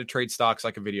down how to trade stocks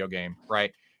like a video game,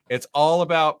 right? It's all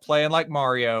about playing like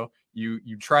Mario.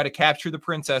 You try to capture the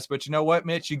princess, but you know what,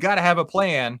 Mitch? You got to have a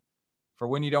plan for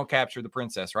when you don't capture the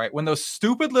princess, right? When those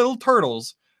stupid little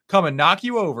turtles come and knock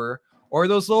you over, or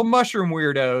those little mushroom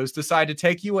weirdos decide to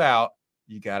take you out,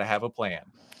 you got to have a plan.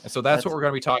 And so that's what we're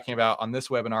going to be talking about on this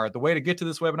webinar. The way to get to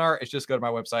this webinar is just go to my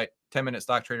website,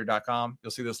 10minutesstocktrader.com.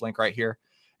 You'll see this link right here.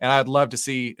 And I'd love to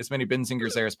see as many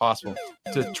Benzingers there as possible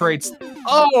to trade.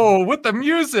 Oh, with the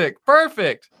music.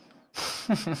 Perfect.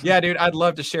 Yeah, dude, I'd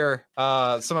love to share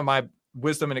some of my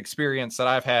wisdom and experience that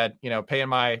I've had, paying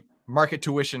my market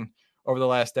tuition over the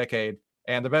last decade.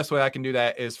 And the best way I can do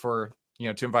that is for,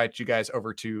 to invite you guys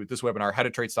over to this webinar, How to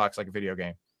Trade Stocks Like a Video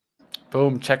Game.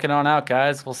 Boom. Check it on out,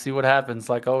 guys. We'll see what happens.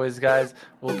 Like always, guys,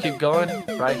 we'll keep going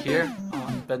right here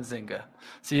on Benzinga.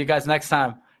 See you guys next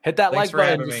time. Hit that like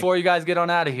button before you guys get on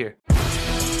out of here.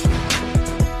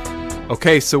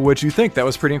 Okay, so what'd you think? That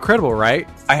was pretty incredible, right?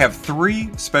 I have 3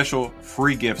 special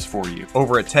free gifts for you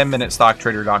over at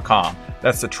 10minutesstocktrader.com.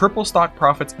 That's the Triple Stock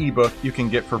Profits ebook you can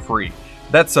get for free.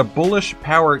 That's a bullish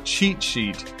power cheat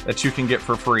sheet that you can get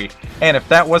for free. And if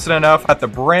that wasn't enough, at the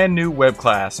brand new web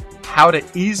class, How to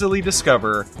Easily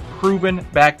Discover Proven,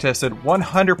 Back-Tested,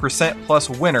 100% plus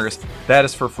winners, that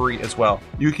is for free as well.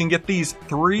 You can get these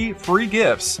 3 free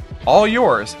gifts, all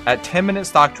yours, at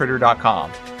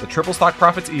 10minutesstocktrader.com. The Triple Stock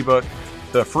Profits ebook,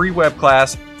 the free web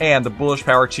class, and the bullish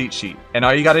power cheat sheet. And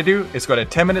all you got to do is go to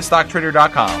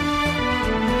 10minutesstocktrader.com.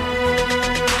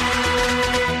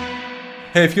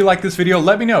 Hey, if you like this video,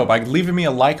 let me know by leaving me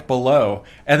a like below,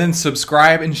 and then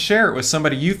subscribe and share it with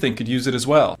somebody you think could use it as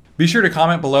well. Be sure to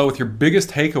comment below with your biggest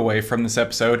takeaway from this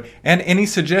episode and any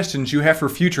suggestions you have for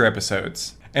future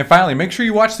episodes. And finally, make sure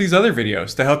you watch these other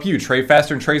videos to help you trade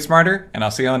faster and trade smarter, and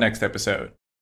I'll see you on the next episode.